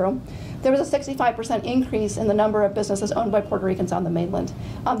 Census Bureau. There was a 65% increase in the number of businesses owned by Puerto Ricans on the mainland.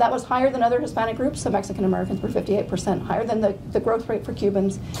 That was higher than other Hispanic groups, so Mexican Americans were 58% higher than the growth rate for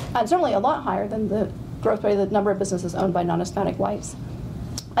Cubans, and certainly a lot higher than the growth rate of the number of businesses owned by non-Hispanic whites.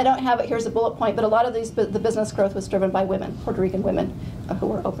 I don't have it, here's a bullet point, but a lot of the business growth was driven by women, Puerto Rican women, who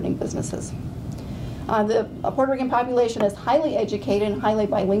were opening businesses. The Puerto Rican population is highly educated and highly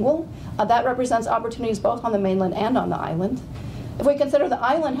bilingual. That represents opportunities both on the mainland and on the island. If we consider the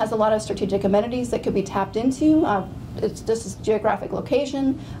island has a lot of strategic amenities that could be tapped into, this is geographic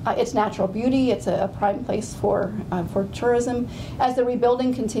location, it's natural beauty, it's a prime place for tourism. As the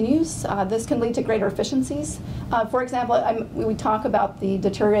rebuilding continues, this can lead to greater efficiencies. For example, we talk about the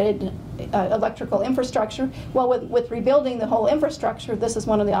deteriorated electrical infrastructure. Well, with rebuilding the whole infrastructure, this is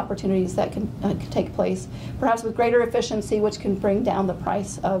one of the opportunities that can take place, perhaps with greater efficiency, which can bring down the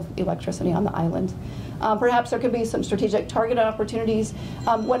price of electricity on the island. Perhaps there could be some strategic targeted opportunities.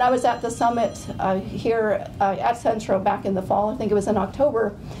 When I was at the summit here at Centro back in the fall, I think it was in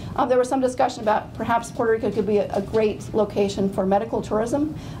October, there was some discussion about perhaps Puerto Rico could be a great location for medical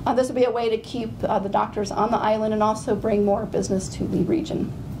tourism. This would be a way to keep the doctors on the island and also bring more business to the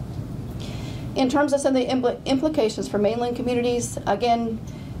region. In terms of some of the implications for mainland communities, again,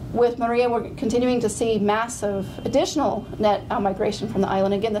 with Maria, we're continuing to see massive additional net migration from the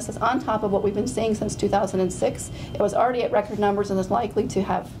island. Again, this is on top of what we've been seeing since 2006. It was already at record numbers and is likely to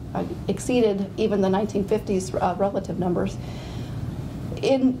have exceeded even the 1950s relative numbers.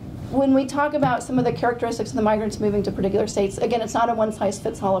 When we talk about some of the characteristics of the migrants moving to particular states, again, it's not a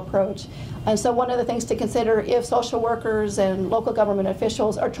one-size-fits-all approach. And so one of the things to consider, if social workers and local government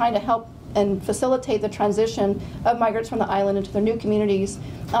officials are trying to help and facilitate the transition of migrants from the island into their new communities,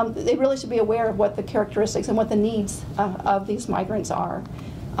 they really should be aware of what the characteristics and what the needs of these migrants are.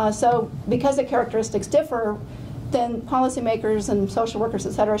 So because the characteristics differ, then policymakers and social workers,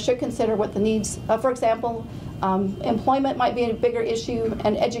 et cetera, should consider what the needs, for example, employment might be a bigger issue,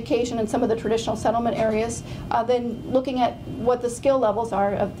 and education in some of the traditional settlement areas, then looking at what the skill levels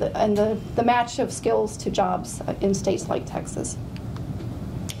are and the match of skills to jobs in states like Texas.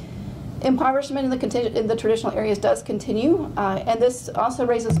 Impoverishment in the traditional areas does continue, and this also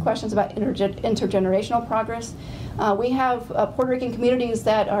raises questions about intergenerational progress. We have Puerto Rican communities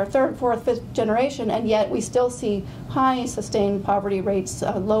that are third, fourth, fifth generation, and yet we still see high sustained poverty rates,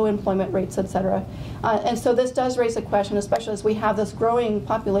 low employment rates, et cetera. And so this does raise a question, especially as we have this growing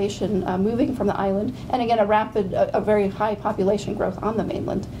population moving from the island, and again, a very high population growth on the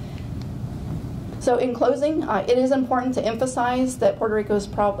mainland. So in closing, it is important to emphasize that Puerto Rico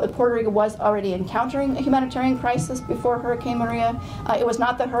was already encountering a humanitarian crisis before Hurricane Maria. It was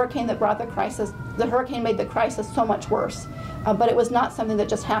not the hurricane that brought the crisis. The hurricane made the crisis so much worse. But it was not something that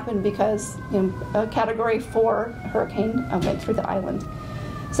just happened because a Category 4 hurricane went through the island.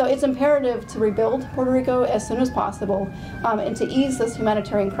 So it's imperative to rebuild Puerto Rico as soon as possible and to ease this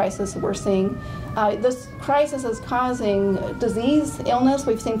humanitarian crisis that we're seeing. This crisis is causing disease, illness.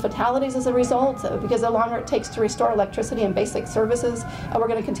 We've seen fatalities as a result because the longer it takes to restore electricity and basic services, we're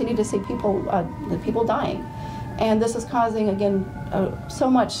going to continue to see people dying. And this is causing, again, so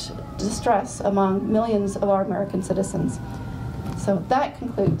much distress among millions of our American citizens. So that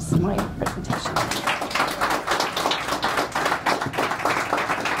concludes my presentation.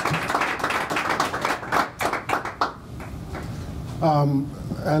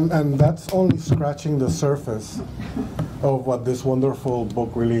 And that's only scratching the surface of what this wonderful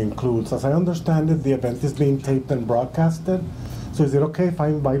book really includes. As I understand it, the event is being taped and broadcasted. So is it okay if I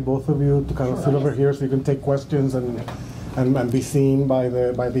invite both of you to kind of sit over here so you can take questions and be seen by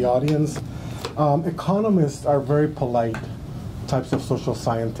the audience? Economists are very polite types of social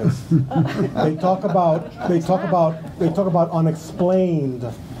scientists. They talk about unexplained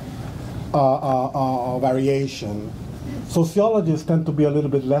variation. Sociologists tend to be a little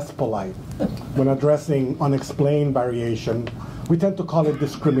bit less polite when addressing unexplained variation. We tend to call it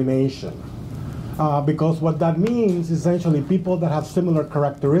discrimination because what that means is essentially people that have similar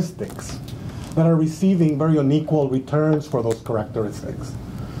characteristics that are receiving very unequal returns for those characteristics.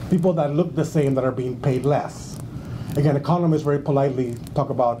 People that look the same that are being paid less. Again, economists very politely talk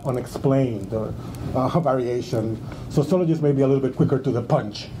about unexplained variation. Sociologists may be a little bit quicker to the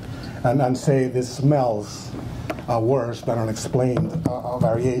punch and say this smells worse than unexplained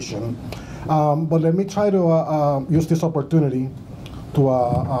variation. But let me try to use this opportunity to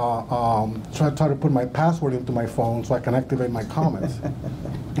try to put my password into my phone so I can activate my comments.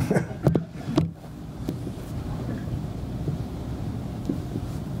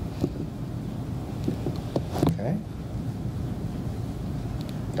 Okay.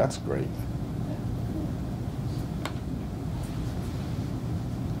 That's great.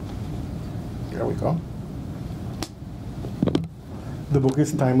 There we go. The book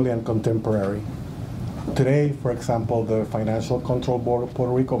is timely and contemporary. Today, for example, the Financial Control Board of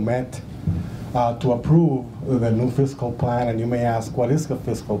Puerto Rico met to approve the new fiscal plan, and you may ask, what is the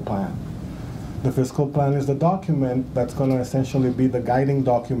fiscal plan? The fiscal plan is the document that's going to essentially be the guiding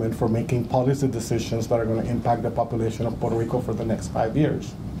document for making policy decisions that are going to impact the population of Puerto Rico for the next 5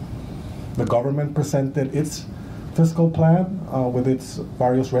 years. The government presented its fiscal plan with its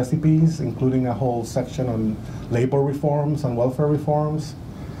various recipes, including a whole section on labor reforms and welfare reforms.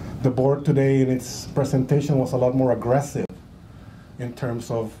 The board today in its presentation was a lot more aggressive in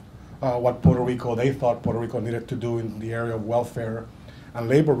terms of what they thought Puerto Rico needed to do in the area of welfare and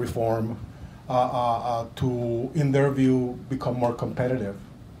labor reform to, in their view, become more competitive.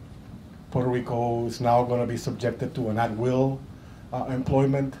 Puerto Rico is now going to be subjected to an at-will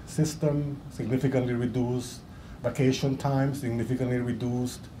employment system, significantly reduced vacation time, significantly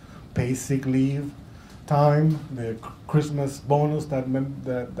reduced paid sick leave time, the Christmas bonus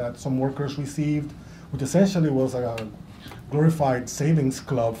that some workers received, which essentially was a glorified savings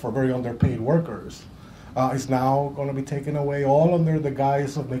club for very underpaid workers, is now going to be taken away, all under the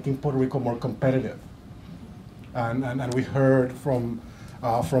guise of making Puerto Rico more competitive. And we heard from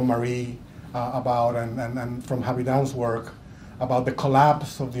Marie about, and from Havidan's work, about the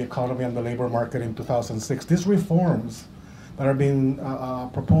collapse of the economy and the labor market in 2006. These reforms that are being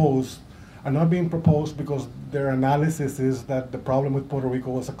proposed are not being proposed because their analysis is that the problem with Puerto Rico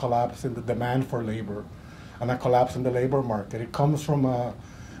was a collapse in the demand for labor and a collapse in the labor market. It comes from a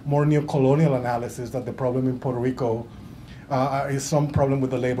more neo-colonial analysis that the problem in Puerto Rico is some problem with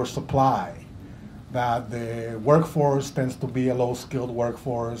the labor supply, that the workforce tends to be a low-skilled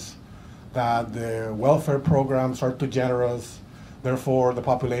workforce, that the welfare programs are too generous, therefore the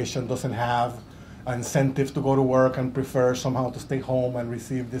population doesn't have incentives to go to work and prefer somehow to stay home and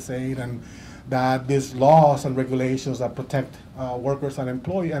receive this aid, and that these laws and regulations that protect workers and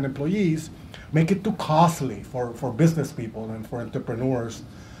employees make it too costly for business people and for entrepreneurs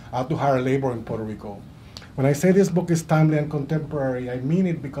to hire labor in Puerto Rico. When I say this book is timely and contemporary, I mean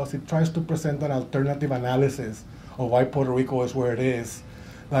it because it tries to present an alternative analysis of why Puerto Rico is where it is,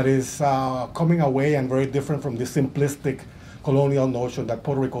 that is coming away and very different from the simplistic colonial notion that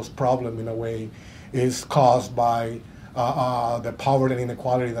Puerto Rico's problem, in a way, is caused by the poverty and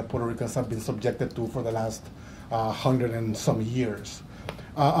inequality that Puerto Ricans have been subjected to for the last 100 and some years.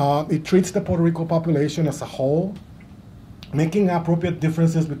 It treats the Puerto Rico population as a whole, making appropriate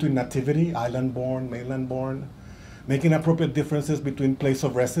differences between nativity, island-born, mainland-born, making appropriate differences between place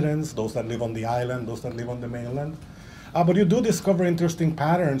of residence, those that live on the island, those that live on the mainland. But you do discover interesting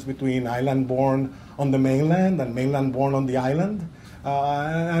patterns between island-born on the mainland and mainland-born on the island.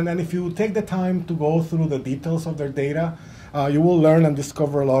 And if you take the time to go through the details of their data, you will learn and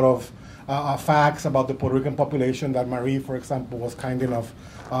discover a lot of facts about the Puerto Rican population that Marie, for example, was kind enough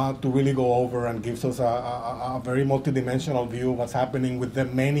to really go over and gives us a very multidimensional view of what's happening with the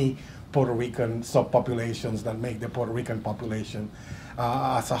many Puerto Rican subpopulations that make the Puerto Rican population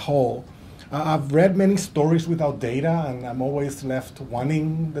as a whole. I've read many stories without data, and I'm always left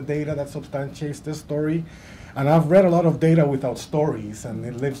wanting the data that substantiates this story. And I've read a lot of data without stories, and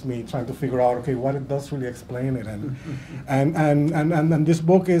it leaves me trying to figure out, okay, what it does really explain it. And this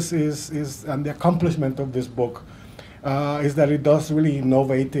book is and the accomplishment of this book is that it does really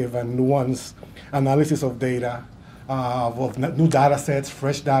innovative and nuanced analysis of data, of new data sets,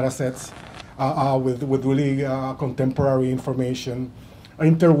 fresh data sets, with really contemporary information,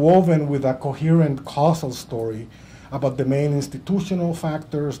 interwoven with a coherent causal story about the main institutional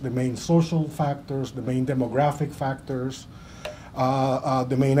factors, the main social factors, the main demographic factors,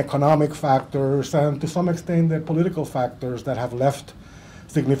 the main economic factors, and to some extent the political factors that have left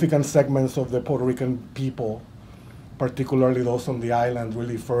significant segments of the Puerto Rican people, particularly those on the island,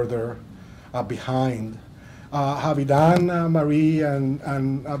 really further behind. Havidan, Marie, and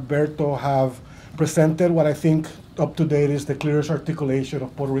Alberto have presented what I think up to date is the clearest articulation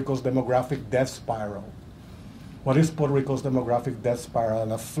of Puerto Rico's demographic death spiral. What is Puerto Rico's demographic death spiral?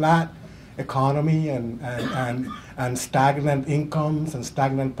 And a flat economy and stagnant incomes and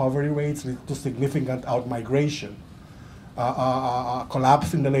stagnant poverty rates lead to significant outmigration.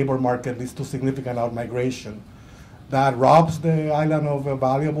 Collapse in the labor market leads to significant outmigration. That robs the island of a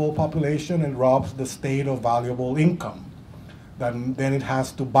valuable population and robs the state of valuable income. Then it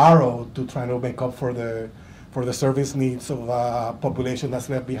has to borrow to try to make up for the service needs of a population that's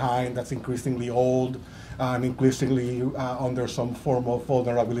left behind, that's increasingly old, and increasingly under some form of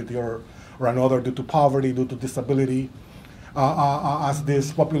vulnerability or another due to poverty, due to disability. As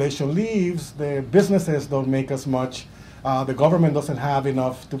this population leaves, the businesses don't make as much. The government doesn't have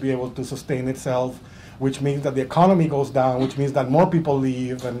enough to be able to sustain itself, which means that the economy goes down, which means that more people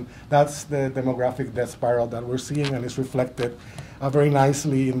leave, and that's the demographic death spiral that we're seeing, and it's reflected very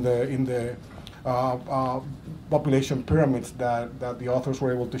nicely in the population pyramids that the authors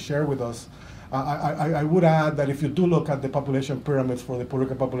were able to share with us. I would add that if you do look at the population pyramids for the Puerto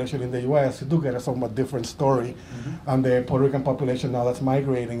Rican population in the U.S., you do get a somewhat different story. And the Puerto Rican population now that's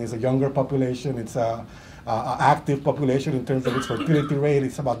migrating is a younger population. It's a active population in terms of its fertility rate.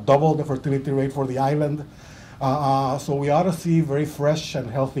 It's about double the fertility rate for the island. So we ought to see very fresh and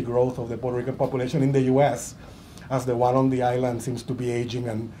healthy growth of the Puerto Rican population in the U.S. as the one on the island seems to be aging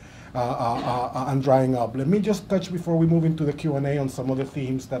and drying up. Let me just touch before we move into the Q&A on some of the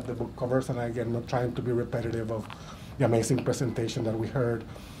themes that the book covers, and again, I'm not trying to be repetitive of the amazing presentation that we heard.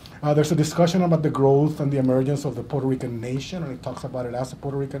 There's a discussion about the growth and the emergence of the Puerto Rican nation, and it talks about it as a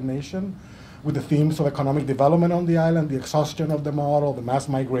Puerto Rican nation, with the themes of economic development on the island, the exhaustion of the model, the mass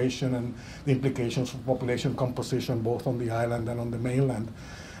migration, and the implications for population composition both on the island and on the mainland.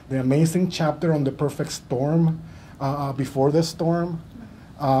 The amazing chapter on the perfect storm, before the storm,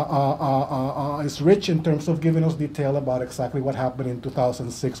 is rich in terms of giving us detail about exactly what happened in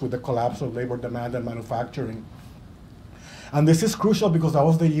 2006 with the collapse of labor demand and manufacturing. And this is crucial because that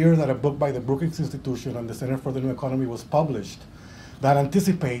was the year that a book by the Brookings Institution and the Center for the New Economy was published that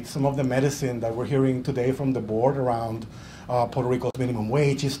anticipates some of the medicine that we're hearing today from the board around Puerto Rico's minimum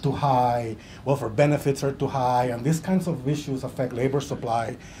wage is too high, welfare benefits are too high, and these kinds of issues affect labor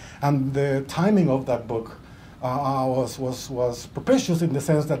supply. And the timing of that book was propitious in the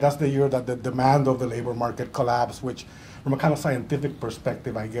sense that that's the year that the demand of the labor market collapsed, which from a kind of scientific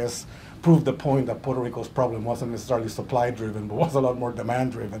perspective, I guess, proved the point that Puerto Rico's problem wasn't necessarily supply-driven, but was a lot more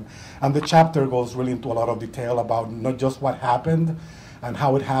demand-driven. And the chapter goes really into a lot of detail about not just what happened and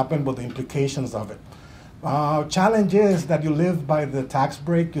how it happened, but the implications of it. Challenge is that you live by the tax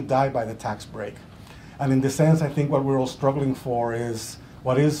break, you die by the tax break. And in the sense, I think what we're all struggling for is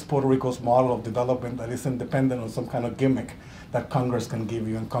what is Puerto Rico's model of development that isn't dependent on some kind of gimmick that Congress can give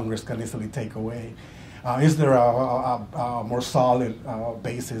you and Congress can easily take away? Is there a more solid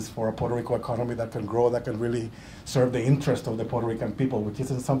basis for a Puerto Rico economy that can grow, that can really serve the interest of the Puerto Rican people, which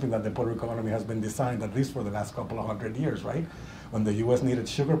isn't something that the Puerto Rico economy has been designed, at least for the last couple of 100 years, right? When the U.S. needed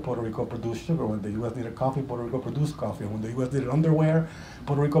sugar, Puerto Rico produced sugar. When the U.S. needed coffee, Puerto Rico produced coffee. And when the U.S. needed underwear,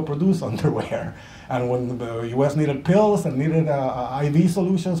 Puerto Rico produced underwear. And when the U.S. needed pills and needed IV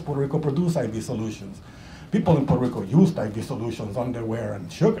solutions, Puerto Rico produced IV solutions. People in Puerto Rico used IV solutions, underwear,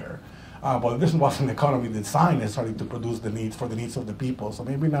 and sugar. But this was an economy designed necessarily to produce the needs of the people. So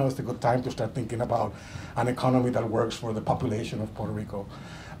maybe now is a good time to start thinking about an economy that works for the population of Puerto Rico.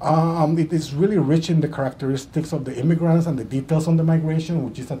 It is really rich in the characteristics of the immigrants and the details on the migration,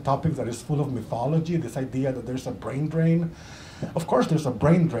 which is a topic that is full of mythology, this idea that there's a brain drain. Of course there's a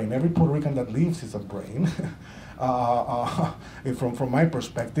brain drain. Every Puerto Rican that leaves is a brain. From my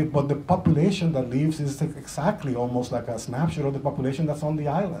perspective, but the population that leaves is exactly almost like a snapshot of the population that's on the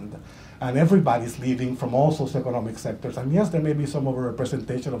island. And everybody's leaving from all socioeconomic sectors. And yes, there may be some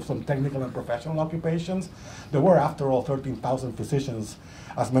overrepresentation of some technical and professional occupations. There were, after all, 13,000 physicians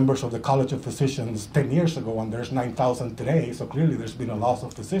as members of the College of Physicians 10 years ago, and there's 9,000 today, so clearly there's been a loss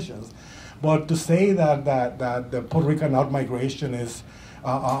of physicians. But to say that the Puerto Rican out-migration is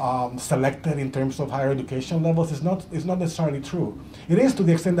selected in terms of higher education levels is not necessarily true. It is to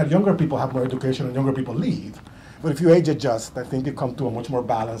the extent that younger people have more education and younger people leave. But if you age adjust, I think you come to a much more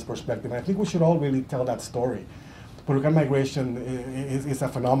balanced perspective. And I think we should all really tell that story. Puerto Rican migration is a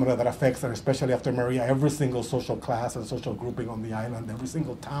phenomenon that affects, and especially after Maria, every single social class and social grouping on the island. Every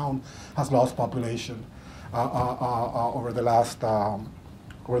single town has lost population over the last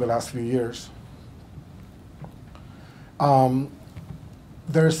few years.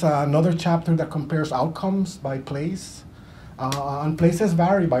 There's another chapter that compares outcomes by place. And places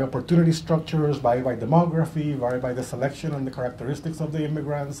vary by opportunity structures, by demography, vary by the selection and the characteristics of the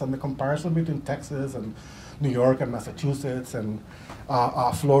immigrants, and the comparison between Texas and New York and Massachusetts and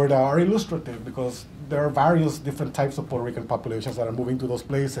Florida are illustrative, because there are various different types of Puerto Rican populations that are moving to those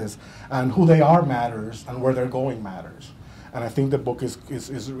places, and who they are matters, and where they're going matters. And I think the book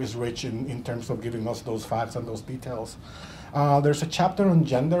is rich in terms of giving us those facts and those details. There's a chapter on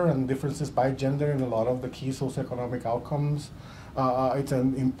gender and differences by gender in a lot of the key socioeconomic outcomes. It's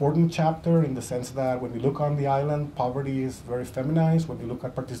an important chapter in the sense that when you look on the island, poverty is very feminized. When you look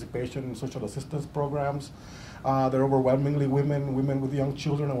at participation in social assistance programs, they're overwhelmingly women with young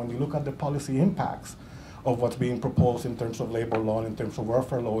children. And when you look at the policy impacts of what's being proposed in terms of labor law and in terms of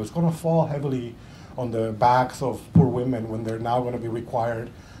welfare law, it's going to fall heavily on the backs of poor women when they're now going to be required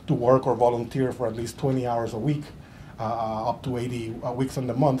to work or volunteer for at least 20 hours a week, up to 80 weeks in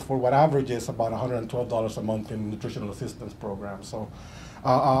the month, for what averages about $112 a month in nutritional assistance programs. So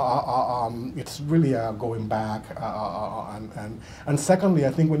it's really going back. And secondly,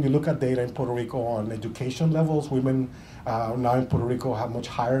 I think when you look at data in Puerto Rico on education levels, women now in Puerto Rico have much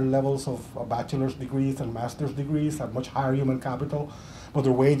higher levels of bachelor's degrees and master's degrees, have much higher human capital, but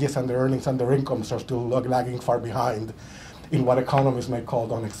their wages and their earnings and their incomes are still lagging far behind in what economists may call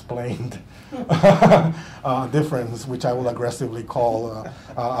the unexplained difference, which I will aggressively call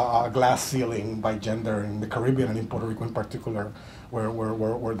a glass ceiling by gender in the Caribbean and in Puerto Rico in particular, where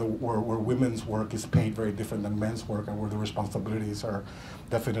women's work is paid very different than men's work, and where the responsibilities are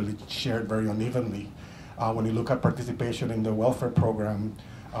definitely shared very unevenly. When you look at participation in the welfare program,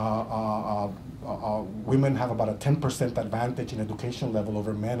 women have about a 10% advantage in education level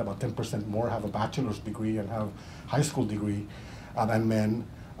over men. About 10% more have a bachelor's degree and have high school degree than men.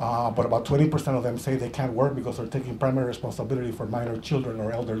 But about 20% of them say they can't work because they're taking primary responsibility for minor children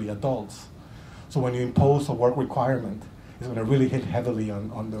or elderly adults. So when you impose a work requirement, it's going to really hit heavily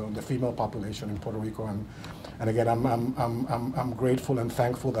on the female population in Puerto Rico. And again, I'm grateful and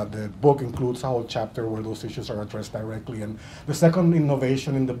thankful that the book includes a whole chapter where those issues are addressed directly. And the second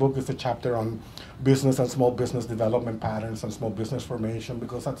innovation in the book is a chapter on business and small business development patterns and small business formation,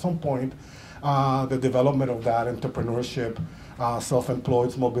 because at some point, the development of that entrepreneurship,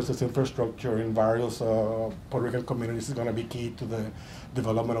 self-employed small business infrastructure in various Puerto Rican communities is going to be key to the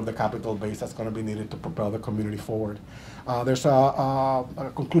development of the capital base that's going to be needed to propel the community forward. There's a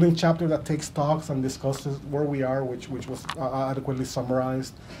concluding chapter that takes talks and discusses where we are, which was adequately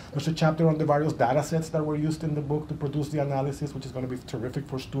summarized. There's a chapter on the various data sets that were used in the book to produce the analysis, which is going to be terrific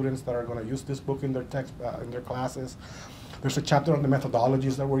for students that are going to use this book in their text, in their classes. There's a chapter on the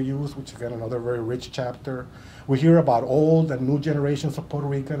methodologies that were used, which is again another very rich chapter. We hear about old and new generations of Puerto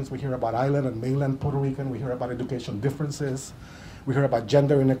Ricans. We hear about island and mainland Puerto Rican. We hear about education differences. We hear about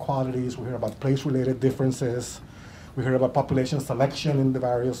gender inequalities. We hear about place-related differences. We hear about population selection in the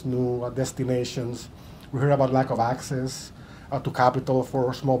various new destinations. We hear about lack of access to capital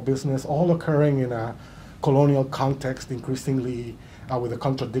for small business, all occurring in a colonial context, increasingly with the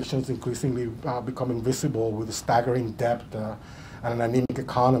contradictions increasingly becoming visible, with a staggering depth and an anemic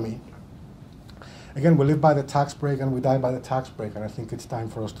economy. Again, we live by the tax break and we die by the tax break, and I think it's time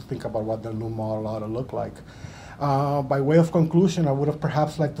for us to think about what the new model ought to look like. By way of conclusion, I would have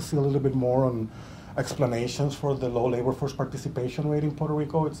perhaps liked to see a little bit more on explanations for the low labor force participation rate in Puerto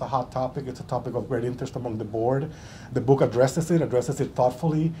Rico. It's a hot topic. It's a topic of great interest among the board. The book addresses it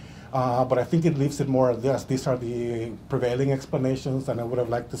thoughtfully, but I think it leaves it more as this. These are the prevailing explanations, and I would have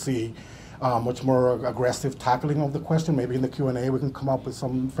liked to see much more aggressive tackling of the question. Maybe in the Q&A we can come up with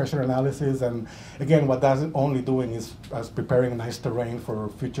some fresher analysis. And again, what that's only doing is preparing nice terrain for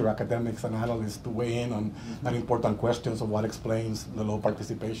future academics and analysts to weigh in on that important questions of what explains the low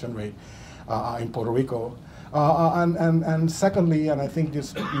participation rate in Puerto Rico. And secondly, and I think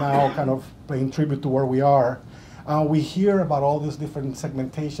just now kind of paying tribute to where we are, we hear about all these different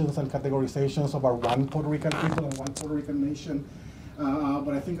segmentations and categorizations of our one Puerto Rican people and one Puerto Rican nation.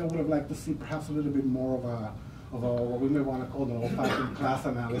 But I think I would have liked to see perhaps a little bit more of a what we may want to call an old-fashioned class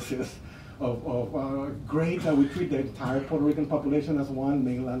analysis great that we treat the entire Puerto Rican population as one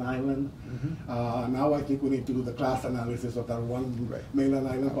mainland island. Now I think we need to do the class analysis of that one mainland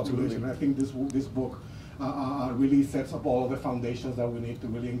island population. I think this book really sets up all of the foundations that we need to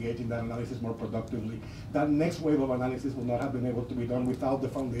really engage in that analysis more productively. That next wave of analysis will not have been able to be done without the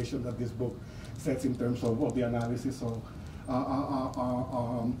foundation that this book sets in terms of the analysis. So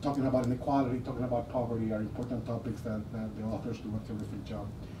talking about inequality, talking about poverty are important topics that the authors do a terrific job.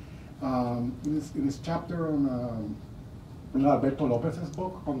 In his chapter on Alberto Lopez's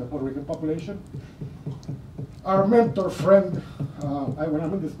book on the Puerto Rican population, our mentor friend, when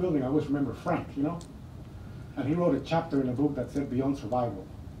I'm in this building, I always remember Frank, you know? And he wrote a chapter in a book that said Beyond Survival.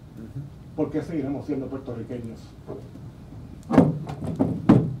 ¿Por qué seguiremos siendo puertorriqueños?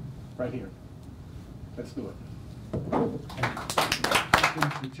 Right here. Let's do it.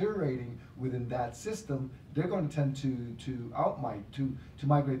 Things deteriorating within that system, they're going to tend to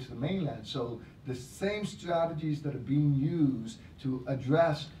migrate to the mainland. So the same strategies that are being used to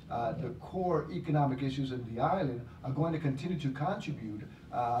address the core economic issues of the island are going to continue to contribute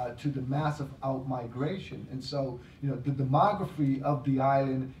to the massive out-migration. And so, you know, the demography of the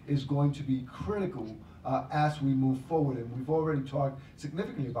island is going to be critical as we move forward. And we've already talked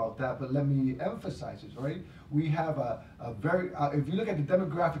significantly about that, but let me emphasize it, right? We have a very, if you look at the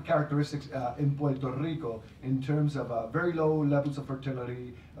demographic characteristics in Puerto Rico, in terms of very low levels of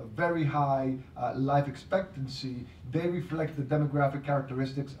fertility, a very high life expectancy, they reflect the demographic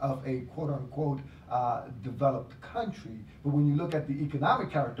characteristics of a quote-unquote developed country. But when you look at the economic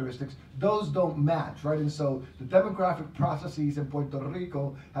characteristics, those don't match, right? And so the demographic processes in Puerto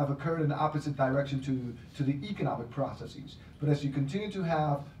Rico have occurred in the opposite direction to the economic processes. But as you continue to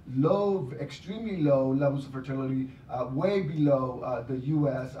have low, extremely low levels of fertility, way below the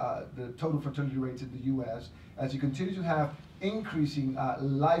U.S., the total fertility rates in the U.S., as you continue to have increasing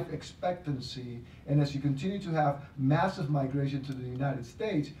life expectancy, and as you continue to have massive migration to the United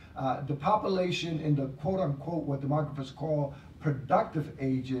States, the population in the quote-unquote, what demographers call productive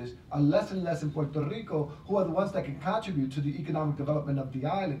ages, are less and less in Puerto Rico, who are the ones that can contribute to the economic development of the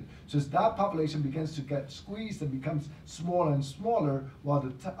island. So as that population begins to get squeezed and becomes smaller and smaller, while the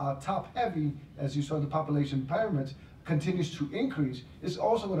top-heavy, as you saw the population pyramids, continues to increase, it's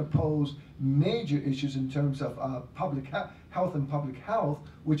also going to pose major issues in terms of public health and public health,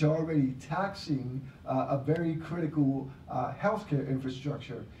 which are already taxing a very critical healthcare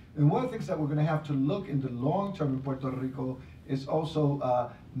infrastructure. And one of the things that we're going to have to look in the long term in Puerto Rico is also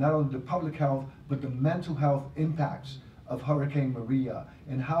not only the public health, but the mental health impacts of Hurricane Maria,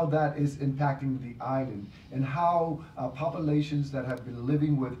 and how that is impacting the island, and how populations that have been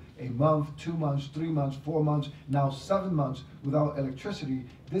living with a month, 2 months, 3 months, 4 months, now 7 months without electricity,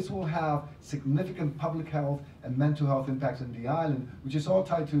 this will have significant public health and mental health impacts in the island, which is all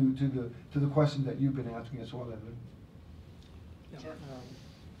tied to the question that you've been asking as well, Evelyn. Yeah,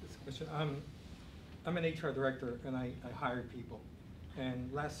 this question. I'm an HR director, and I hire people.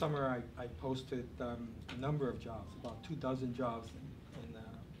 And last summer, I posted a number of jobs, about 24 jobs in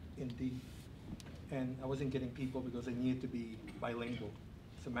Indeed. And I wasn't getting people because they needed to be bilingual.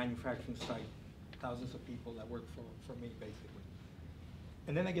 It's a manufacturing site, thousands of people that work for me, basically.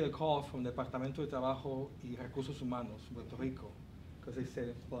 And then I get a call from the Departamento de Trabajo y Recursos Humanos, Puerto Rico, because they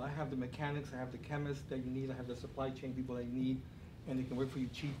said, well, I have the mechanics, I have the chemists that you need, I have the supply chain people that you need, and they can work for you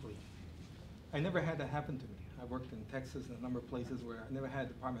cheaply. I never had that happen to me. I worked in Texas and a number of places where I never had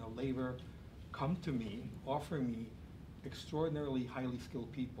the Department of Labor come to me, offer me extraordinarily highly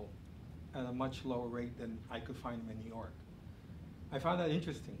skilled people at a much lower rate than I could find them in New York. I found that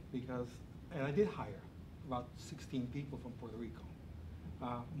interesting because, and I did hire about 16 people from Puerto Rico.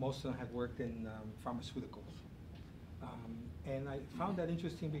 Most of them had worked in pharmaceuticals. And I found that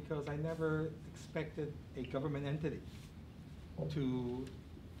interesting because I never expected a government entity to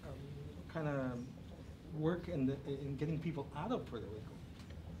kind of work in getting people out of Puerto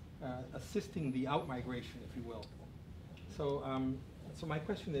Rico. assisting the out-migration, if you will. So, so my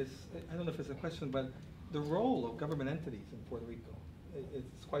question is, I don't know if it's a question, but the role of government entities in Puerto Rico,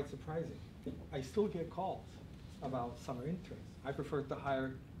 it's quite surprising. I still get calls about summer interns. I prefer to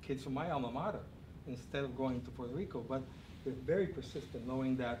hire kids from my alma mater instead of going to Puerto Rico, but they're very persistent,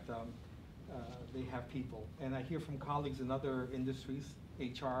 knowing that they have people. And I hear from colleagues in other industries,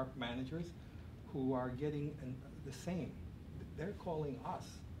 HR managers, who are getting the same. They're calling us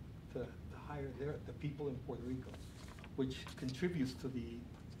to hire the people in Puerto Rico, which contributes to the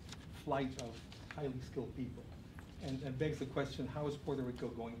flight of highly skilled people. And begs the question, how is Puerto Rico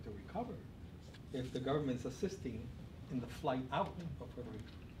going to recover if the government's assisting in the flight out of Puerto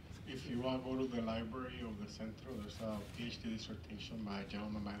Rico? If you go to the library of the Centro, there's a PhD dissertation by a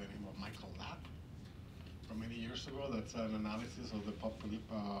gentleman by the name of Michael Lapp from many years ago. That's an analysis of the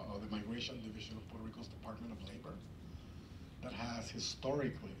Migration Division of Puerto Rico's Department of Labor that has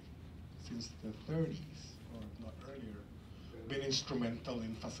historically, since the 30s, or if not earlier, been instrumental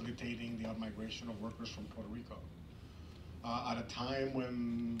in facilitating the out-migration of workers from Puerto Rico. At a time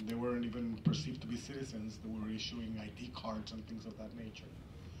when they weren't even perceived to be citizens, they were issuing ID cards and things of that nature,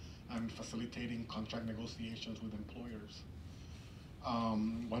 and facilitating contract negotiations with employers.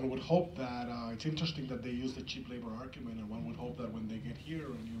 One would hope that, it's interesting that they use the cheap labor argument, and one would hope that when they get here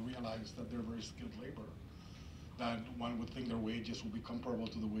and you realize that they're very skilled labor, that one would think their wages will be comparable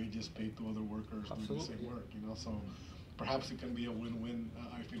to the wages paid to other workers doing the same work, you know? So perhaps it can be a win-win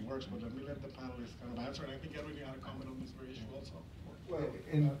if it works, but let me let the panelists kind of answer, and I think I already had a comment on this very issue also. Well, go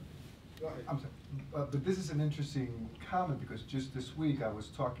ahead. I'm sorry, but this is an interesting comment, because just this week I was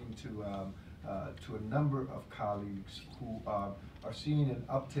talking to a number of colleagues who are seeing an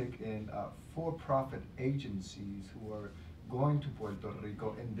uptick in for-profit agencies who are going to Puerto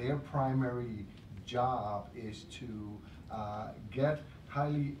Rico, and their primary job is to get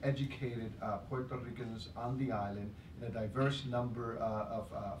highly educated Puerto Ricans on the island in a diverse number of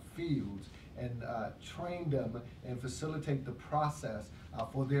fields, and train them and facilitate the process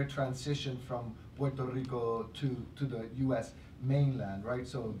for their transition from Puerto Rico to the U.S. mainland, right?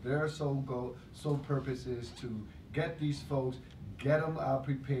 So their sole purpose is to get these folks, get them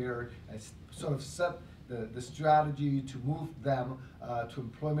prepared, and sort of set the strategy to move them to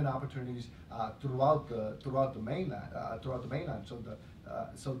employment opportunities throughout the mainland.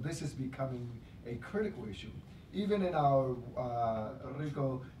 So this is becoming a critical issue. Even in our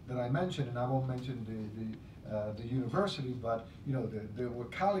Rico that I mentioned, and I won't mention the university, but you know, there were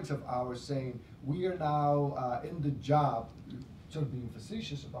colleagues of ours saying we are now in the job, sort of being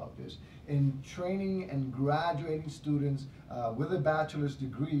facetious about this, in training and graduating students with a bachelor's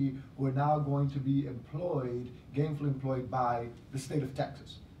degree who are now going to be gainfully employed by the state of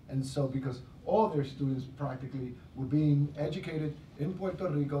Texas. And so because all their students practically were being educated in Puerto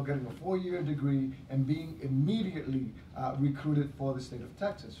Rico, getting a 4-year degree, and being immediately recruited for the state of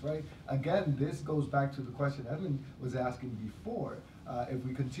Texas, right? Again, this goes back to the question Edwin was asking before. If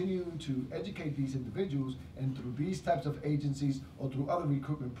we continue to educate these individuals, and through these types of agencies or through other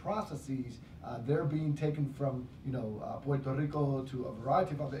recruitment processes, they're being taken from, you know, Puerto Rico to a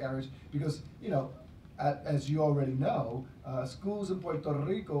variety of other areas, because, you know, as you already know, schools in Puerto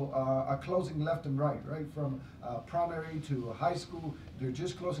Rico are closing left and right, from primary to high school. They're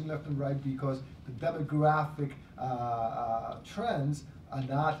just closing left and right because the demographic trends are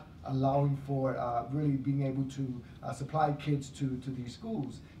not allowing for really being able to supply kids to these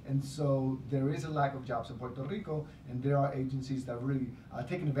schools. And so there is a lack of jobs in Puerto Rico, and there are agencies that really are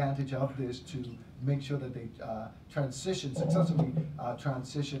taking advantage of this to make sure that they successfully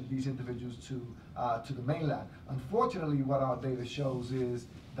transition these individuals to the mainland. Unfortunately, what our data shows is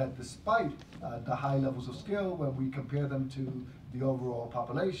that despite the high levels of skill, when we compare them to the overall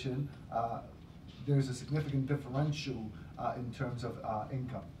population, there's a significant differential in terms of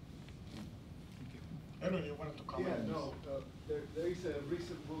income. Edwin, you wanted to comment on this? There is a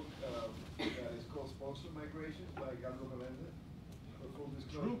recent book that is called Sponsored Migration by Carlos Melendez. For full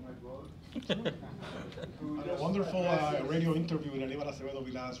disclosure, my brother. And a wonderful radio interview in Aníbal Acevedo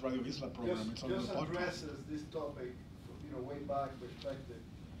Vila's Radio Isla program. It's on the just podcast. addresses this topic, you know, way back perspective.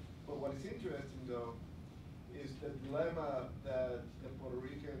 But what is interesting, though, is the dilemma that the Puerto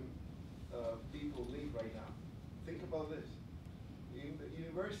Rican people live right now. Think about this. In the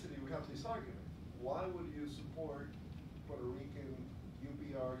university, we have this argument. Why would you support Puerto Rican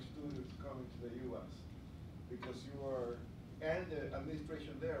UPR students coming to the U.S.? Because you are, and the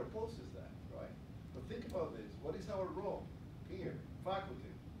administration there opposes that, right? But think about this. What is our role here? Faculty,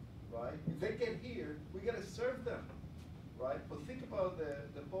 right? If they get here, we got to serve them, right? But think about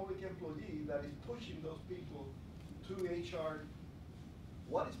the public employee that is pushing those people to HR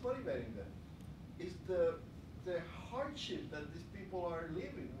What is motivating them? It's the hardship that these people are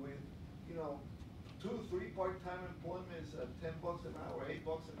living with, 2, 3 part-time employments at $10 an hour, $8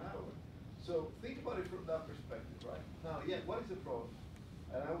 an hour. So think about it from that perspective, right? Now, what is the problem?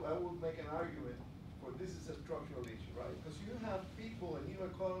 And I will make an argument for this is a structural issue, right? Because you have people, a new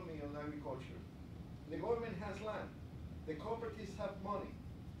economy on agriculture. The government has land. The cooperatives have money,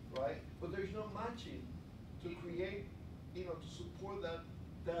 right? But there's no matching to create, to support that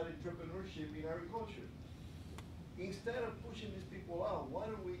entrepreneurship in agriculture. Instead of pushing these people out, why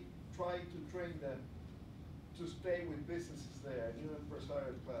don't we try to train them to stay with businesses there, new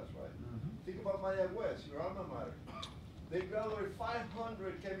empresarial class, right? Think about Maya West, your alma mater. They graduated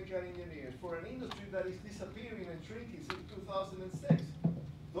 500 chemical engineers for an industry that is disappearing and shrinking since 2006.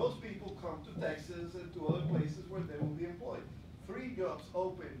 Those people come to Texas and to other places where they will be employed. 3 jobs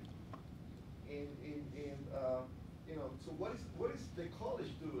open so what is the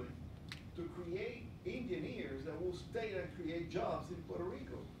college doing to create engineers that will stay and create jobs in Puerto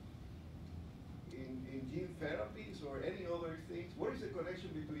Rico? In gene therapies or any other things? What is the connection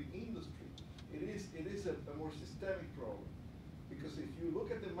between industry? It is a more systemic problem. Because if you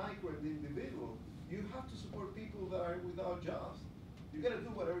look at the micro and the individual, you have to support people that are without jobs. You gotta do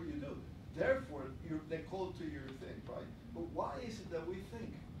whatever you do. Therefore, they call to your thing, right? But why is it that we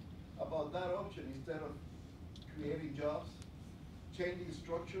think about that option instead of creating jobs, changing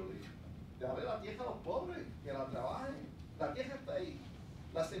structurally? Dale la tierra a los pobres, que la trabajen. La tierra está ahí.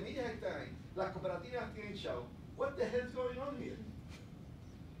 Las semillas están ahí. Las cooperativas tienen chao. What the hell's going on here?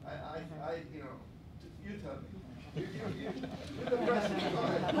 You tell me. You're the president. Go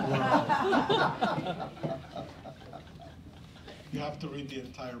ahead. You have to read the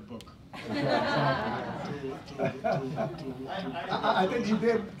entire book. I think you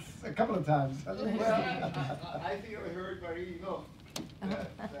did a couple of times. Well, I think I heard very enough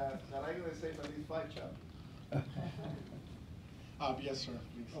that I'm going to say at least 5 chapters. Yes, sir,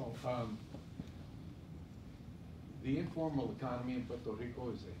 please. The informal economy in Puerto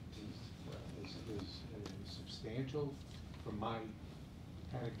Rico is substantial from my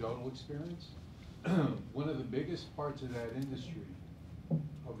anecdotal experience. One of the biggest parts of that industry,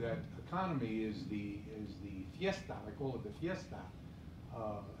 of that economy, is the fiesta. I call it the fiesta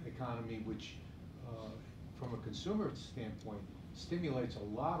economy, which, from a consumer standpoint, stimulates a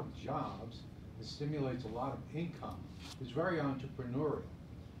lot of jobs. It stimulates a lot of income. It's very entrepreneurial.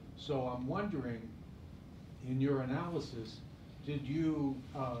 So I'm wondering, in your analysis, did you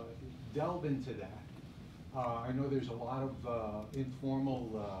delve into that? I know there's a lot of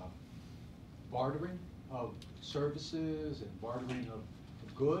informal bartering of services and bartering of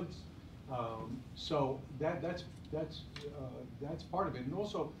goods. So that's part of it. And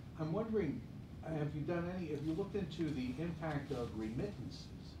also, I'm wondering, have you looked into the impact of remittances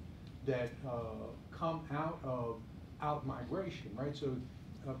that come out of out-migration, right? So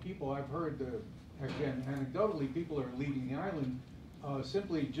people, I've heard, again, anecdotally, people are leaving the island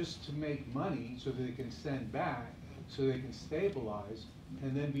simply just to make money so that they can send back, so they can stabilize,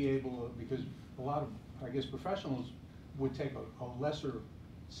 and then be able, because a lot of, I guess, professionals would take a lesser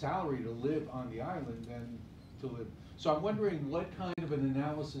salary to live on the island than to live. So I'm wondering, what kind of an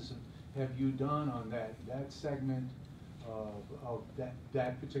analysis have you done on that segment of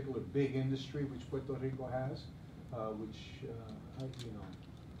that particular big industry which Puerto Rico has,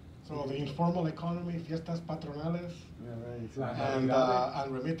 So the informal economy, fiestas patronales, and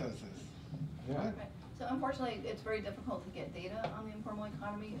remittances. Yeah. Right. So unfortunately, it's very difficult to get data on the informal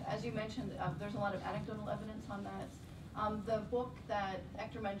economy. As you mentioned, there's a lot of anecdotal evidence on that. The book that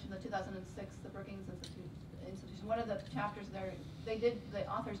Hector mentioned, the 2006, the Brookings Institution, one of the chapters there, the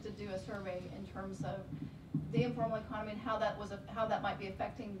authors did do a survey in terms of the informal economy and how that might be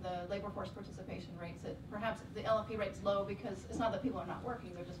affecting the labor force participation rates. Perhaps the LFP rate's low because it's not that people are not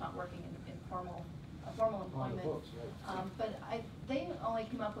working; they're just not working in formal employment. Books, right. But they only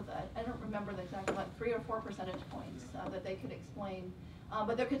came up with, I don't remember the exact, like 3 or 4 percentage points that they could explain.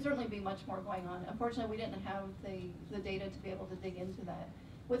 But there could certainly be much more going on. Unfortunately, we didn't have the data to be able to dig into that.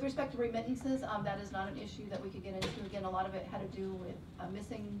 With respect to remittances, that is not an issue that we could get into. Again, a lot of it had to do with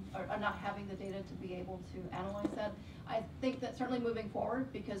missing or not having the data to be able to analyze that. I think that certainly moving forward,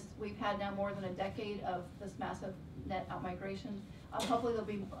 because we've had now more than a decade of this massive net outmigration, hopefully there'll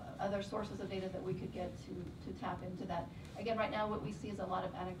be other sources of data that we could get to tap into that. Again, right now what we see is a lot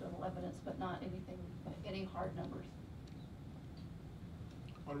of anecdotal evidence, but not any hard numbers.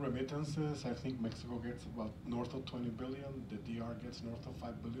 On remittances, I think Mexico gets about north of 20 billion. The DR gets north of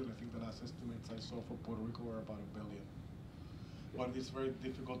 5 billion. I think the last estimates I saw for Puerto Rico were about $1 billion. but it's very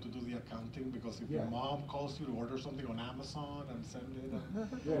difficult to do the accounting because if your mom calls you to order something on Amazon and send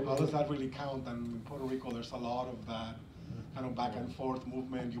it, how does that really count? And in Puerto Rico, there's a lot of that kind of back and forth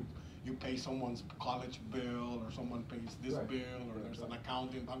movement. You pay someone's college bill, or someone pays this bill, or there's an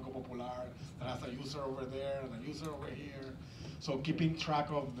account in Banco Popular that has a user over there and a user over here. So keeping track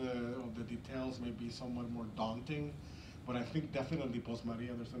of the details may be somewhat more daunting. But I think definitely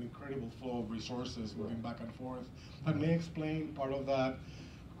post-Maria, there's an incredible flow of resources moving back and forth. That may explain part of that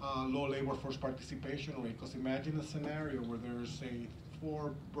low labor force participation rate, because imagine a scenario where there's, say,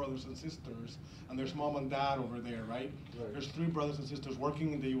 4 brothers and sisters, and there's mom and dad over there, right? There's 3 brothers and sisters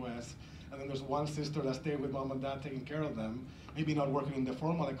working in the U.S., and then there's 1 sister that stayed with mom and dad taking care of them, maybe not working in the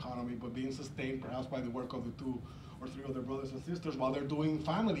formal economy, but being sustained perhaps by the work of the 2 or 3 other brothers and sisters while they're doing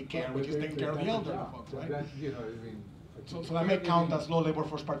family care, which is taking care of the elderly folks, right? So that may count as low labor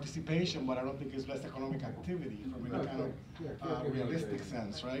force participation, but I don't think it's less economic activity from any kind of realistic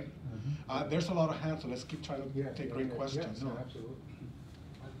sense, right? There's a lot of hands, so let's keep trying to take great questions. No, absolutely.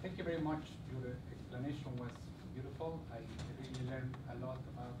 Well, thank you very much. Your explanation was beautiful. I really learned a lot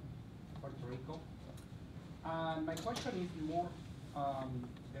about Puerto Rico. And my question is more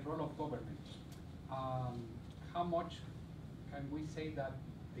the role of government. How much can we say that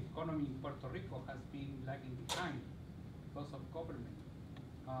the economy in Puerto Rico has been lagging behind because of government?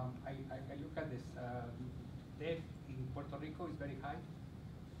 I look at this, debt in Puerto Rico is very high,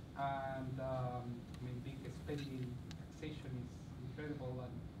 and I mean, big spending, taxation is incredible,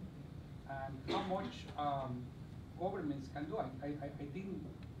 and how much governments can do. I think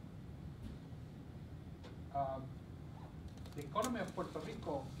the economy of Puerto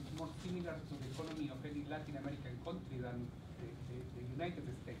Rico is more similar to the economy of any Latin American country than the United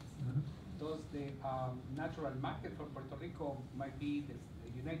States. Thus, the natural market for Puerto Rico might be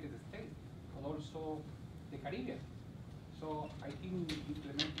the United States, but also the Caribbean. So I think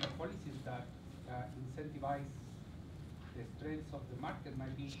implementing policies that incentivize the strengths of the market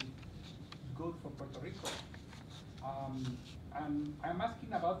might be good for Puerto Rico. And I'm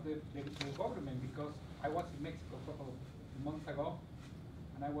asking about the government because I was in Mexico a couple of months ago,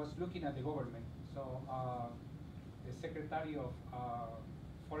 and I was looking at the government. So the Secretary of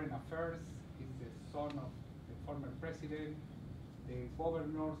Foreign Affairs is the son of the former president. The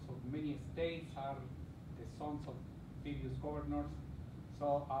governors of many states are the sons of previous governors.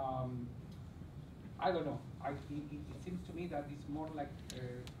 So I don't know. It seems to me that it's more like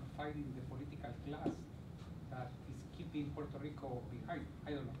fighting the political class that is keeping Puerto Rico behind.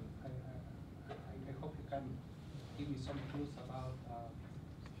 I don't know. I hope you can give me some clues about.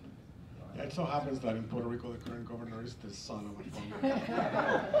 Yeah, it so happens that in Puerto Rico, the current governor is the son of a former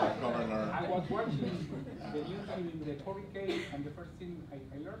governor. I was watching the news in the hurricane, and the first thing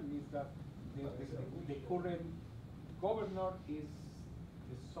I learned is that the current governor is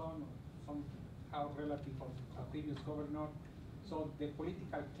the son of somehow relative of a previous governor. So the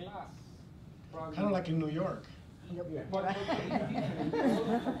political class probably Kind of like in New York.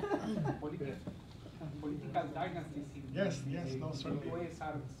 Political dynasties in no, certainly. the US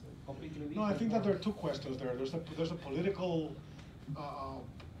are completely different. No, I think that there are 2 questions there. There's a political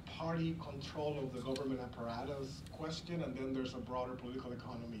party control of the government apparatus question, and then there's a broader political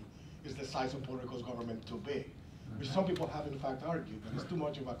economy. Is the size of Puerto Rico's government too big? Which some people have in fact argued that it's too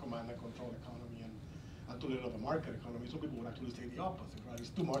much of a command and control economy and too little of a market economy. Some people would actually say the opposite, right? It's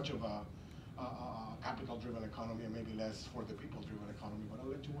too much of a capital-driven economy and maybe less for the people-driven economy. But I'll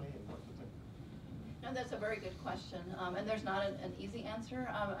let you weigh in. What do you think? And that's a very good question, and there's not an easy answer.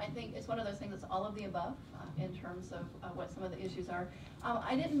 I think it's one of those things that's all of the above in terms of what some of the issues are.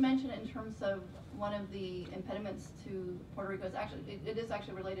 I didn't mention it in terms of one of the impediments to Puerto Rico. It is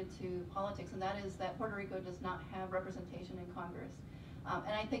actually related to politics, and that is that Puerto Rico does not have representation in Congress.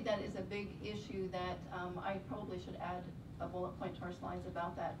 And I think that is a big issue that I probably should add a bullet point to our slides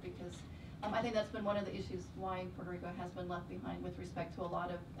about that, because I think that's been one of the issues why Puerto Rico has been left behind with respect to a lot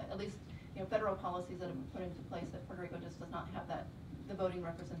of, at least, federal policies that have been put into place, that Puerto Rico just does not have the voting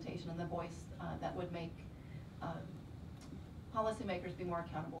representation and the voice that would make policymakers be more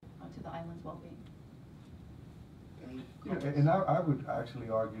accountable to the island's well-being. And I would actually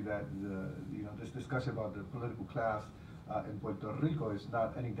argue that this discussion about the political class in Puerto Rico is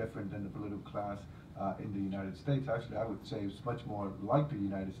not any different than the political class in the United States. Actually, I would say it's much more like the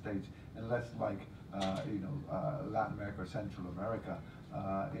United States and less like Latin America or Central America.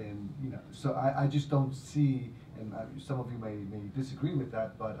 So I just don't see, and some of you may disagree with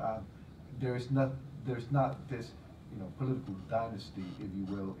that, but there's not this political dynasty, if you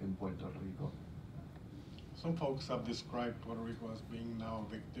will, in Puerto Rico. Some folks have described Puerto Rico as being now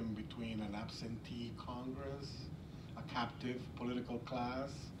a victim between an absentee Congress, a captive political class,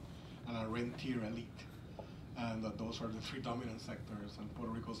 and a rentier elite. And that those are the three dominant sectors, and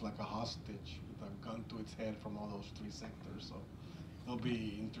Puerto Rico's like a hostage with a gun to its head from all those three sectors. So it'll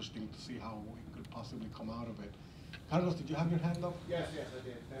be interesting to see how we could possibly come out of it. Carlos, did you have your hand up? Yes, I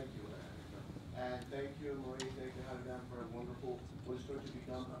did. Thank you, Hector. And thank you, Marie, thank you, Havidan, for a wonderful, what is going to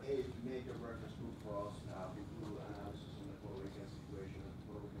become a major reference group for us with Google analysis on the Puerto Rican situation,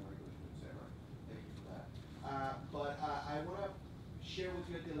 Puerto Rican regulation, etc. Thank you for that. But I want to share with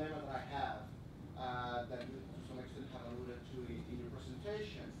you a dilemma that I have that you, to some extent, have alluded to in your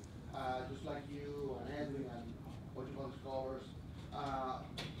presentation. Just like you and Edwin and what you call scholars,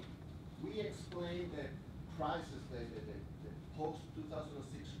 we explained the crisis, the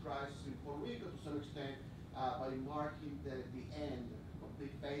post-2006 crisis in Puerto Rico to some extent by marking the end,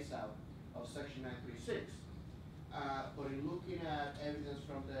 complete phase-out of Section 936. But in looking at evidence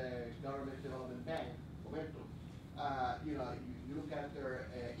from the Government Development Bank, Momentum, you look at their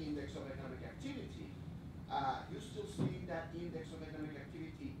index of economic activity, you still see that index of economic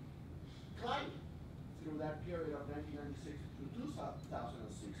activity climbing through that period of 1996 to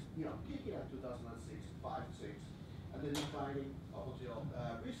 2006, peaking at 2006, 5, 6, and then declining up until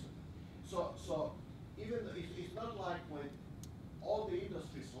recently. So even though it's not like when all the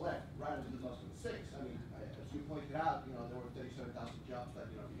industries left right in 2006. I mean, as you pointed out, there were 37,000 jobs that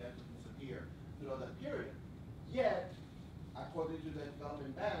began to disappear throughout that period. Yet, according to the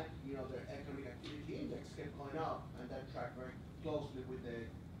Development Bank, their economic activity index kept going up, and that tracked very closely with the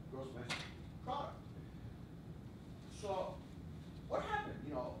gross domestic product. So, what happened?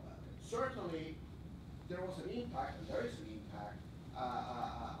 Certainly there was an impact, and there is an impact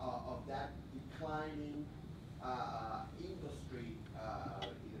of that declining industry,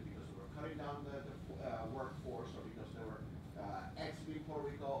 either because they were cutting down the workforce or because they were exiting Puerto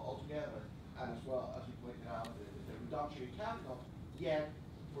Rico altogether, and as well as you pointed out, the reduction in capital. Yet,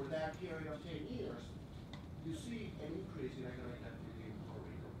 for that period of 10 years, you see an increase in economic activity in Puerto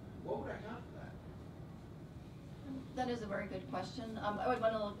Rico. What would account for that? That is a very good question. I would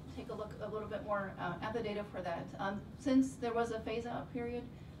want to take a look a little bit more at the data for that. Since there was a phase-out period,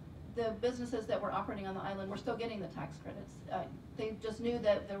 the businesses that were operating on the island were still getting the tax credits. They just knew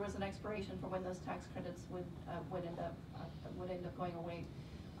that there was an expiration for when those tax credits would end up going away.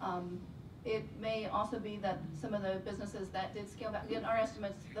 It may also be that some of the businesses that did scale back. Again, our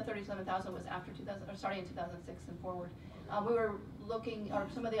estimates, the 37,000 was after 2000, or starting in 2006 and forward. We were looking, or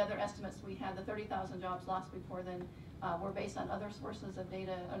some of the other estimates we had, the 30,000 jobs lost before then were based on other sources of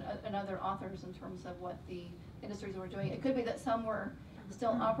data and other authors in terms of what the industries were doing. It could be that some were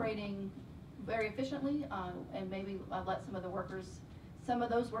still operating very efficiently and maybe let some of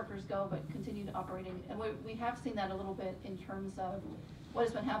those workers go, but continued operating. And we have seen that a little bit in terms of what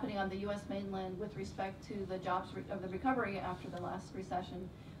has been happening on the U.S. mainland with respect to the jobs of the recovery after the last recession,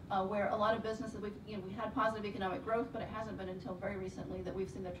 where a lot of businesses, we had positive economic growth, but it hasn't been until very recently that we've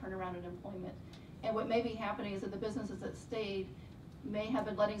seen the turnaround in employment. And what may be happening is that the businesses that stayed may have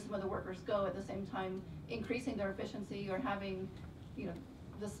been letting some of the workers go at the same time, increasing their efficiency or having,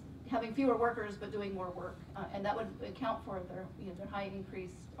 having fewer workers but doing more work, and that would account for their high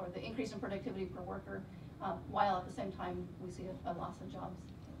increase or the increase in productivity per worker, while at the same time we see a loss in jobs.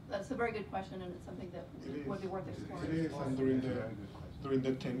 That's a very good question, and it's something that would be worth exploring. It is, and during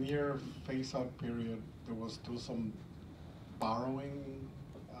the 10-year phase-out period, there was still some borrowing,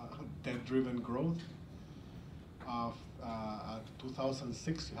 debt-driven growth.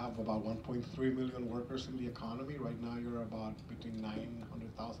 2006, you have about 1.3 million workers in the economy. Right now, you're about between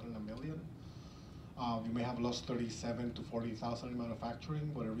 900,000 and 1 million. You may have lost 37 to 40,000 in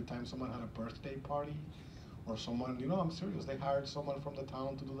manufacturing, but every time someone had a birthday party, or someone, I'm serious, they hired someone from the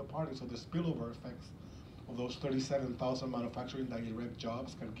town to do the party. So the spillover effects of those 37,000 manufacturing direct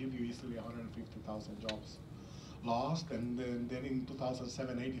jobs can give you easily 150,000 jobs lost. And then in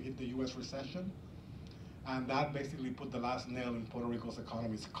 2007-8, you hit the U.S. recession. And that basically put the last nail in Puerto Rico's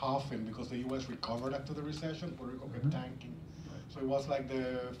economy's coffin, because the U.S. recovered after the recession. Puerto Rico kept tanking. So it was like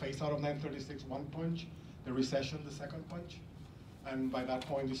the phase out of 936, one punch, the recession, the second punch. And by that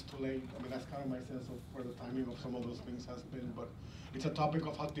point, it's too late. I mean, that's kind of my sense of where the timing of some of those things has been. But it's a topic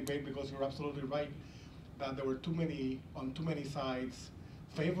of hot debate, because you're absolutely right that there were on too many sides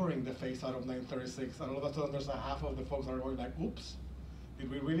favoring the phase out of 936. And all of a sudden, there's a half of the folks that are going like, oops, did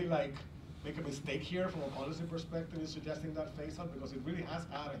we really make a mistake here from a policy perspective in suggesting that phase out? Because it really has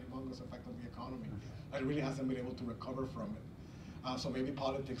had a humongous effect on the economy. And it really hasn't been able to recover from it. So maybe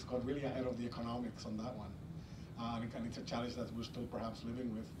politics got really ahead of the economics on that one. And it's a challenge that we're still perhaps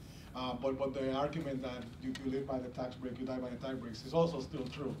living with. But the argument that you live by the tax break, you die by the tax breaks is also still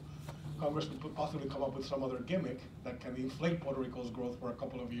true. Congress could possibly come up with some other gimmick that can inflate Puerto Rico's growth for a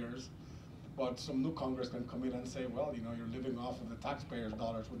couple of years. But some new Congress can come in and say, well, you know, you're living off of the taxpayers'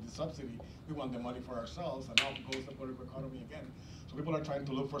 dollars with the subsidy. We want the money for ourselves, and off goes the Puerto Rico economy again. So people are trying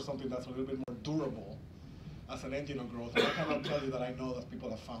to look for something that's a little bit more durable as an engine of growth. And I cannot tell you that I know that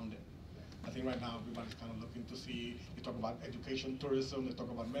people have found it. I think right now everybody's kind of looking to see, they talk about education tourism, they talk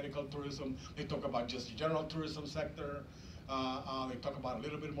about medical tourism, they talk about just the general tourism sector. They talk about a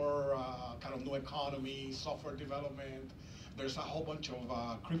little bit more kind of new economy, software development. There's a whole bunch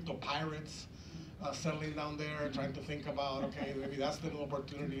of crypto pirates settling down there, trying to think about, okay, maybe that's the new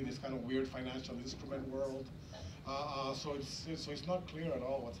opportunity, this kind of weird financial instrument world. So it's not clear at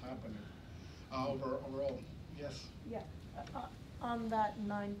all what's happening overall. Yes? Yeah. On that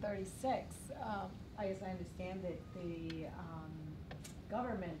 936, as I understand it, the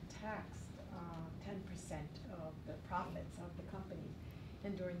government taxed 10% of the profits of the company.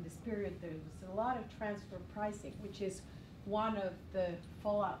 And during this period, there was a lot of transfer pricing, which is one of the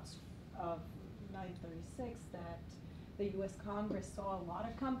fallouts of 936, that the U.S. Congress saw a lot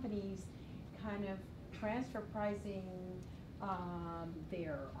of companies kind of transfer pricing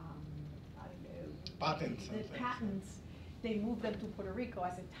their, I don't know, patents. The patents. They moved them to Puerto Rico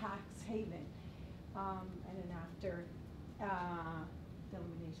as a tax haven. And then after the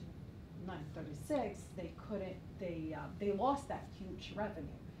elimination of 936, they couldn't, they lost that huge revenue.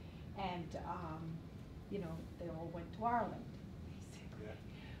 And, you know, they all went to Ireland, basically.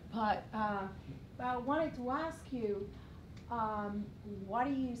 Yeah. But I wanted to ask you, what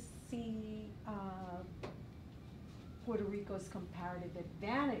do you see Puerto Rico's comparative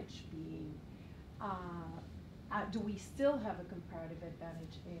advantage being? Do we still have a comparative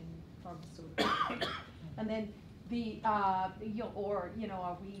advantage in pharmaceuticals? And then or, you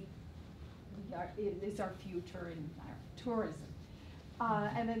know, is our future in tourism?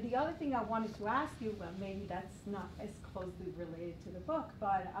 And then the other thing I wanted to ask you, well, maybe that's not as closely related to the book,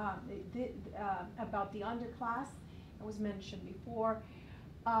 but about the underclass, it was mentioned before.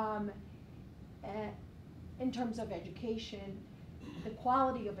 In terms of education, the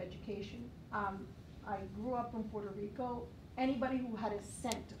quality of education. I grew up in Puerto Rico. Anybody who had a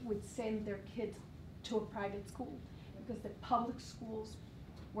cent would send their kids to a private school because the public schools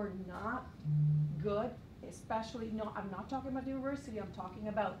were not good, especially, no, I'm not talking about the university, I'm talking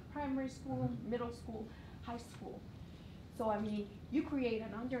about primary school, middle school, high school. So, I mean, you create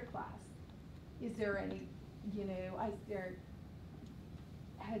an underclass. Is there any, you know, is there,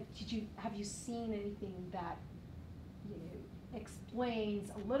 have you seen anything that, you know, explains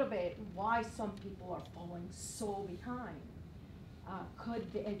a little bit why some people are falling so behind?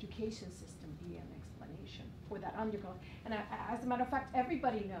 Could the education system be an explanation for that underclass? And as a matter of fact,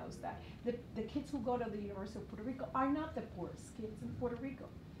 everybody knows that the kids who go to the University of Puerto Rico are not the poorest kids in Puerto Rico.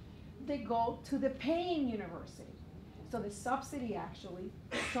 They go to the paying university. So the subsidy actually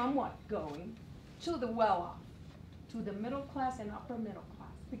somewhat going to the well-off, to the middle class and upper middle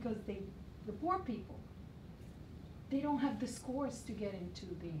class, because the poor people, they don't have the scores to get into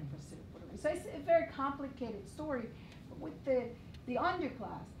the University of Puerto Rico. So it's a very complicated story. But with the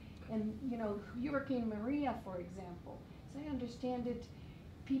underclass, and you know, Hurricane Maria, for example, as I understand it,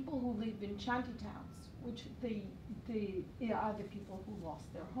 people who live in shanty towns, which are the people who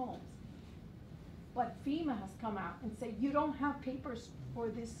lost their homes. But FEMA has come out and said, you don't have papers for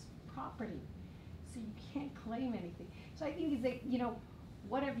this property, so you can't claim anything. So I think it's like, you know,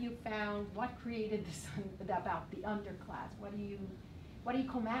 what have you found? What created this about the underclass? What do you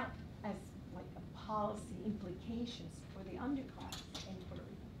come out as like a policy implications for the underclass in Puerto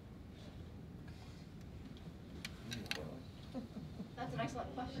Rico? That's an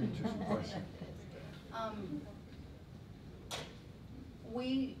excellent question. Interesting question.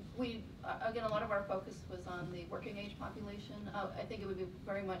 Again, a lot of our focus was on the working age population. I think it would be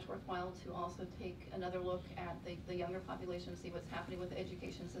very much worthwhile to also take another look at the younger population, see what's happening with the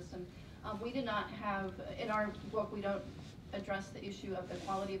education system. We did not have, in our book, we don't address the issue of the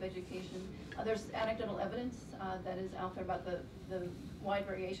quality of education. There's anecdotal evidence that is out there about the wide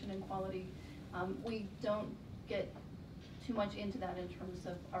variation in quality. We don't get too much into that in terms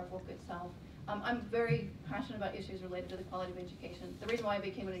of our book itself. I'm very passionate about issues related to the quality of education. The reason why I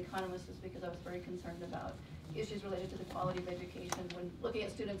became an economist is because I was very concerned about issues related to the quality of education when looking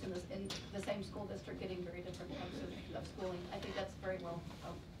at students in the same school district getting very different types of schooling. I think that's very well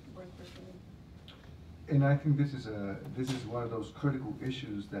worth pursuing. And I think this is one of those critical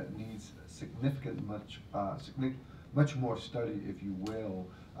issues that needs much more study, if you will,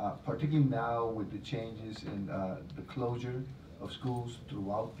 particularly now with the changes in the closure of schools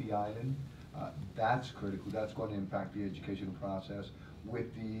throughout the island. That's critical. That's going to impact the educational process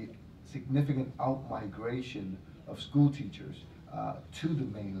with the significant out-migration of school teachers to the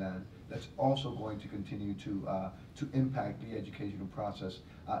mainland that's also going to continue to impact the educational process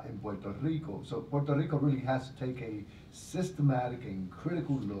in Puerto Rico. So Puerto Rico really has to take a systematic and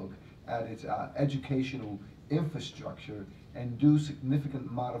critical look at its educational infrastructure and do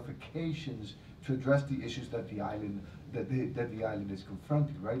significant modifications to address the issues that the island is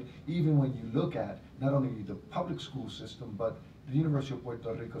confronting, right? Even when you look at not only the public school system, but the University of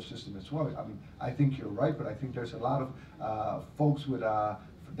Puerto Rico system as well. I mean, I think you're right, but I think there's a lot of folks with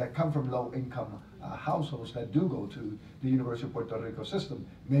that come from low-income households that do go to the University of Puerto Rico system.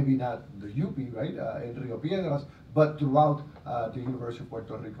 Maybe not the UP, right, in Rio Piedras, but throughout the University of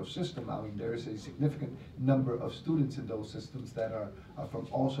Puerto Rico system. I mean, there is a significant number of students in those systems that are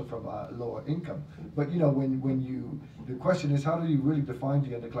also from lower income. But you know, the question is, how do you really define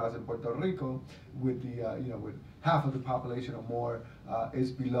the underclass in Puerto Rico with with half of the population or more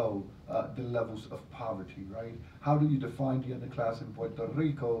is below the levels of poverty, right? How do you define the underclass in Puerto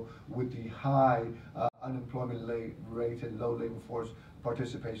Rico with the high unemployment rate and low labor force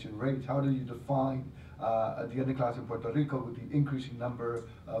participation rate? How do you define the underclass in Puerto Rico with the increasing number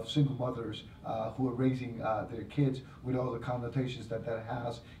of single mothers who are raising their kids with all the connotations that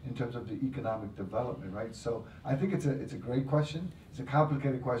has in terms of the economic development, right? So I think it's a great question. It's a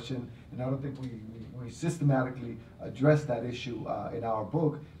complicated question, and I don't think we systematically address that issue in our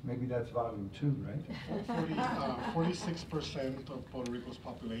book. Maybe that's volume 2, right? 46% of Puerto Rico's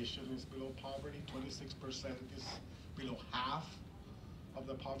population is below poverty. 26% is below half of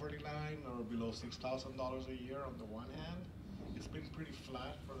the poverty line, or below $6,000 a year on the one hand. It's been pretty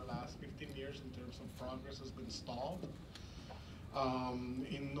flat for the last 15 years in terms of progress has been stalled. On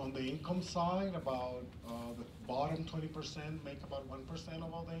the income side, about the bottom 20% make about 1%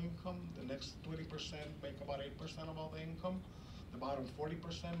 of all the income. The next 20% make about 8% of all the income. The bottom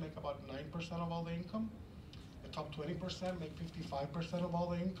 40% make about 9% of all the income. The top 20% make 55% of all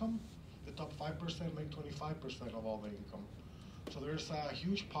the income. The top 5% make 25% of all the income. So there's a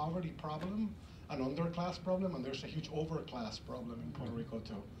huge poverty problem, an underclass problem, and there's a huge overclass problem in Puerto Rico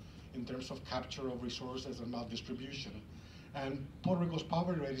too, in terms of capture of resources and maldistribution. And Puerto Rico's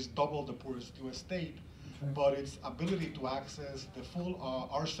poverty rate is double the poorest U.S. state, but its ability to access the full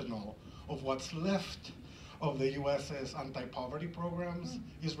arsenal of what's left of the U.S.'s anti-poverty programs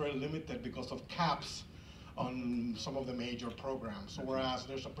is very limited because of caps on some of the major programs. So whereas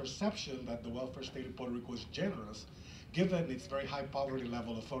there's a perception that the welfare state of Puerto Rico is generous, given its very high poverty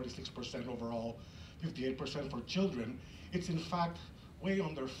level of 46% overall, 58% for children, it's in fact way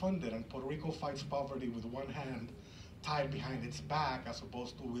underfunded, and Puerto Rico fights poverty with one hand tied behind its back, as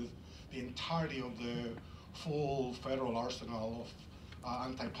opposed to with the entirety of the full federal arsenal of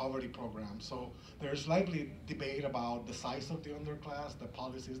anti-poverty programs. So there's likely debate about the size of the underclass, the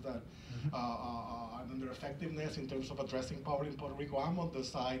policies that, and their effectiveness in terms of addressing poverty in Puerto Rico. I'm on the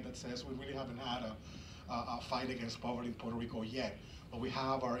side that says we really haven't had a fight against poverty in Puerto Rico yet. But we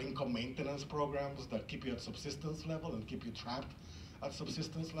have our income maintenance programs that keep you at subsistence level and keep you trapped at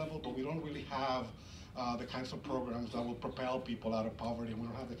subsistence level, but we don't really have the kinds of programs that will propel people out of poverty, and we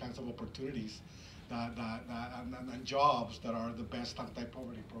don't have the kinds of opportunities and jobs that are the best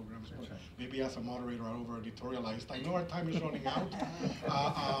anti-poverty programs. But maybe as a moderator, I over-editorialized. I know our time is running out.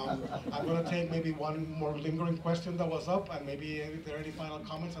 I'm going to take maybe one more lingering question that was up, and maybe if there are any final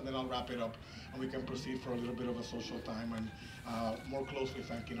comments, and then I'll wrap it up, and we can proceed for a little bit of a social time, and more closely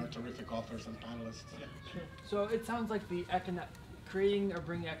thanking our terrific authors and panelists. Yeah, sure. So it sounds like the creating or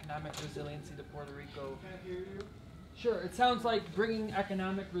bringing economic resiliency to Puerto Rico. Can't hear you. Sure, it sounds like bringing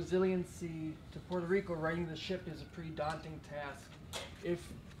economic resiliency to Puerto Rico, righting the ship, is a pretty daunting task. If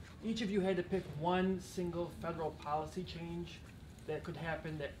each of you had to pick one single federal policy change that could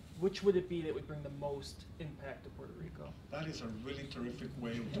happen, which would it be that would bring the most impact to Puerto Rico? That is a really terrific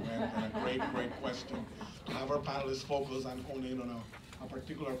way to end, and a great question. To have our panelists focus and hone in on a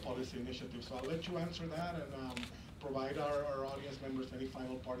particular policy initiative. So I'll let you answer that, and provide our audience members any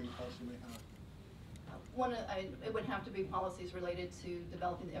final parting thoughts you may have. It would have to be policies related to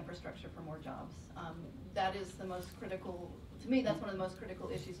developing the infrastructure for more jobs. That is the most critical, to me, that's one of the most critical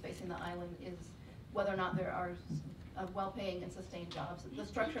issues facing the island, is whether or not there are well-paying and sustained jobs. The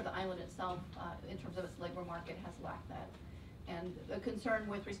structure of the island itself, in terms of its labor market, has lacked that. And the concern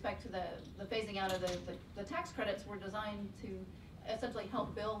with respect to the phasing out of the tax credits were designed to essentially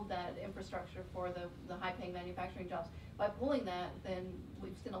help build that infrastructure for the high-paying manufacturing jobs. By pulling that, then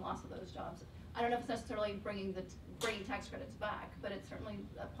we've seen a loss of those jobs. I don't know if it's necessarily bringing tax credits back, but it's certainly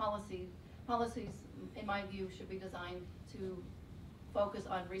a policies, in my view, should be designed to focus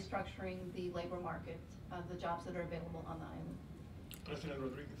on restructuring the labor market, the jobs that are available on the island. President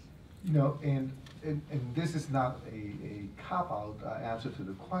Rodriguez. You know, and this is not a cop-out answer to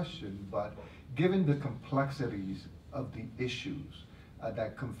the question, but given the complexities of the issues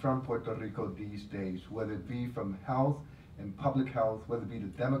that confront Puerto Rico these days, whether it be from health and public health, whether it be the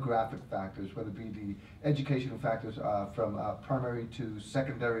demographic factors, whether it be the educational factors from primary to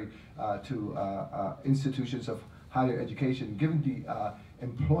secondary to institutions of higher education, given the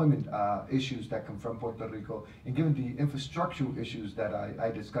employment issues that confront Puerto Rico, and given the infrastructural issues that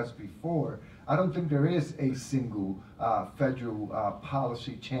I discussed before, I don't think there is a single federal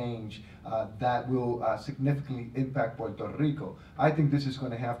policy change that will significantly impact Puerto Rico. I think this is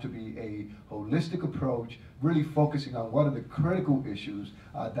going to have to be a holistic approach, really focusing on what are the critical issues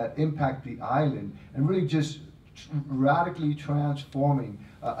that impact the island, and really just radically transforming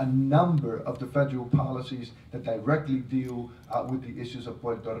a number of the federal policies that directly deal with the issues of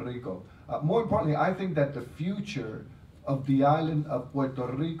Puerto Rico. More importantly, I think that the future of the island of Puerto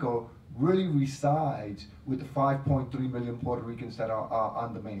Rico really resides with the 5.3 million Puerto Ricans that are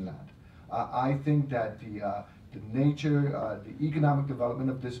on the mainland. I think that the nature, the economic development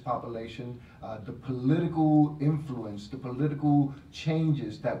of this population, the political influence, the political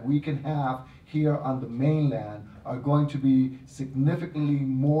changes that we can have here on the mainland are going to be significantly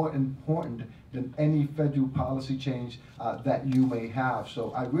more important than any federal policy change that you may have.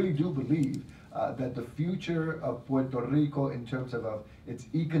 So I really do believe that the future of Puerto Rico in terms of its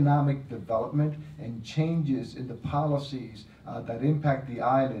economic development and changes in the policies that impact the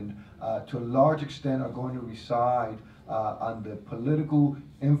island to a large extent are going to reside on the political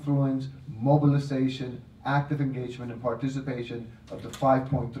influence, mobilization, active engagement and participation of the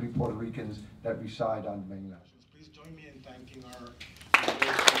 5.3 Puerto Ricans that reside on the mainland. Please join me in thanking our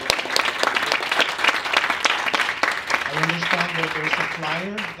I understand that there's a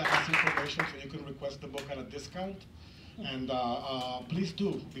flyer that has information so you can request the book at a discount. And please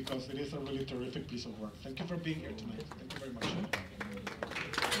do, because it is a really terrific piece of work. Thank you for being here tonight. Thank you very much.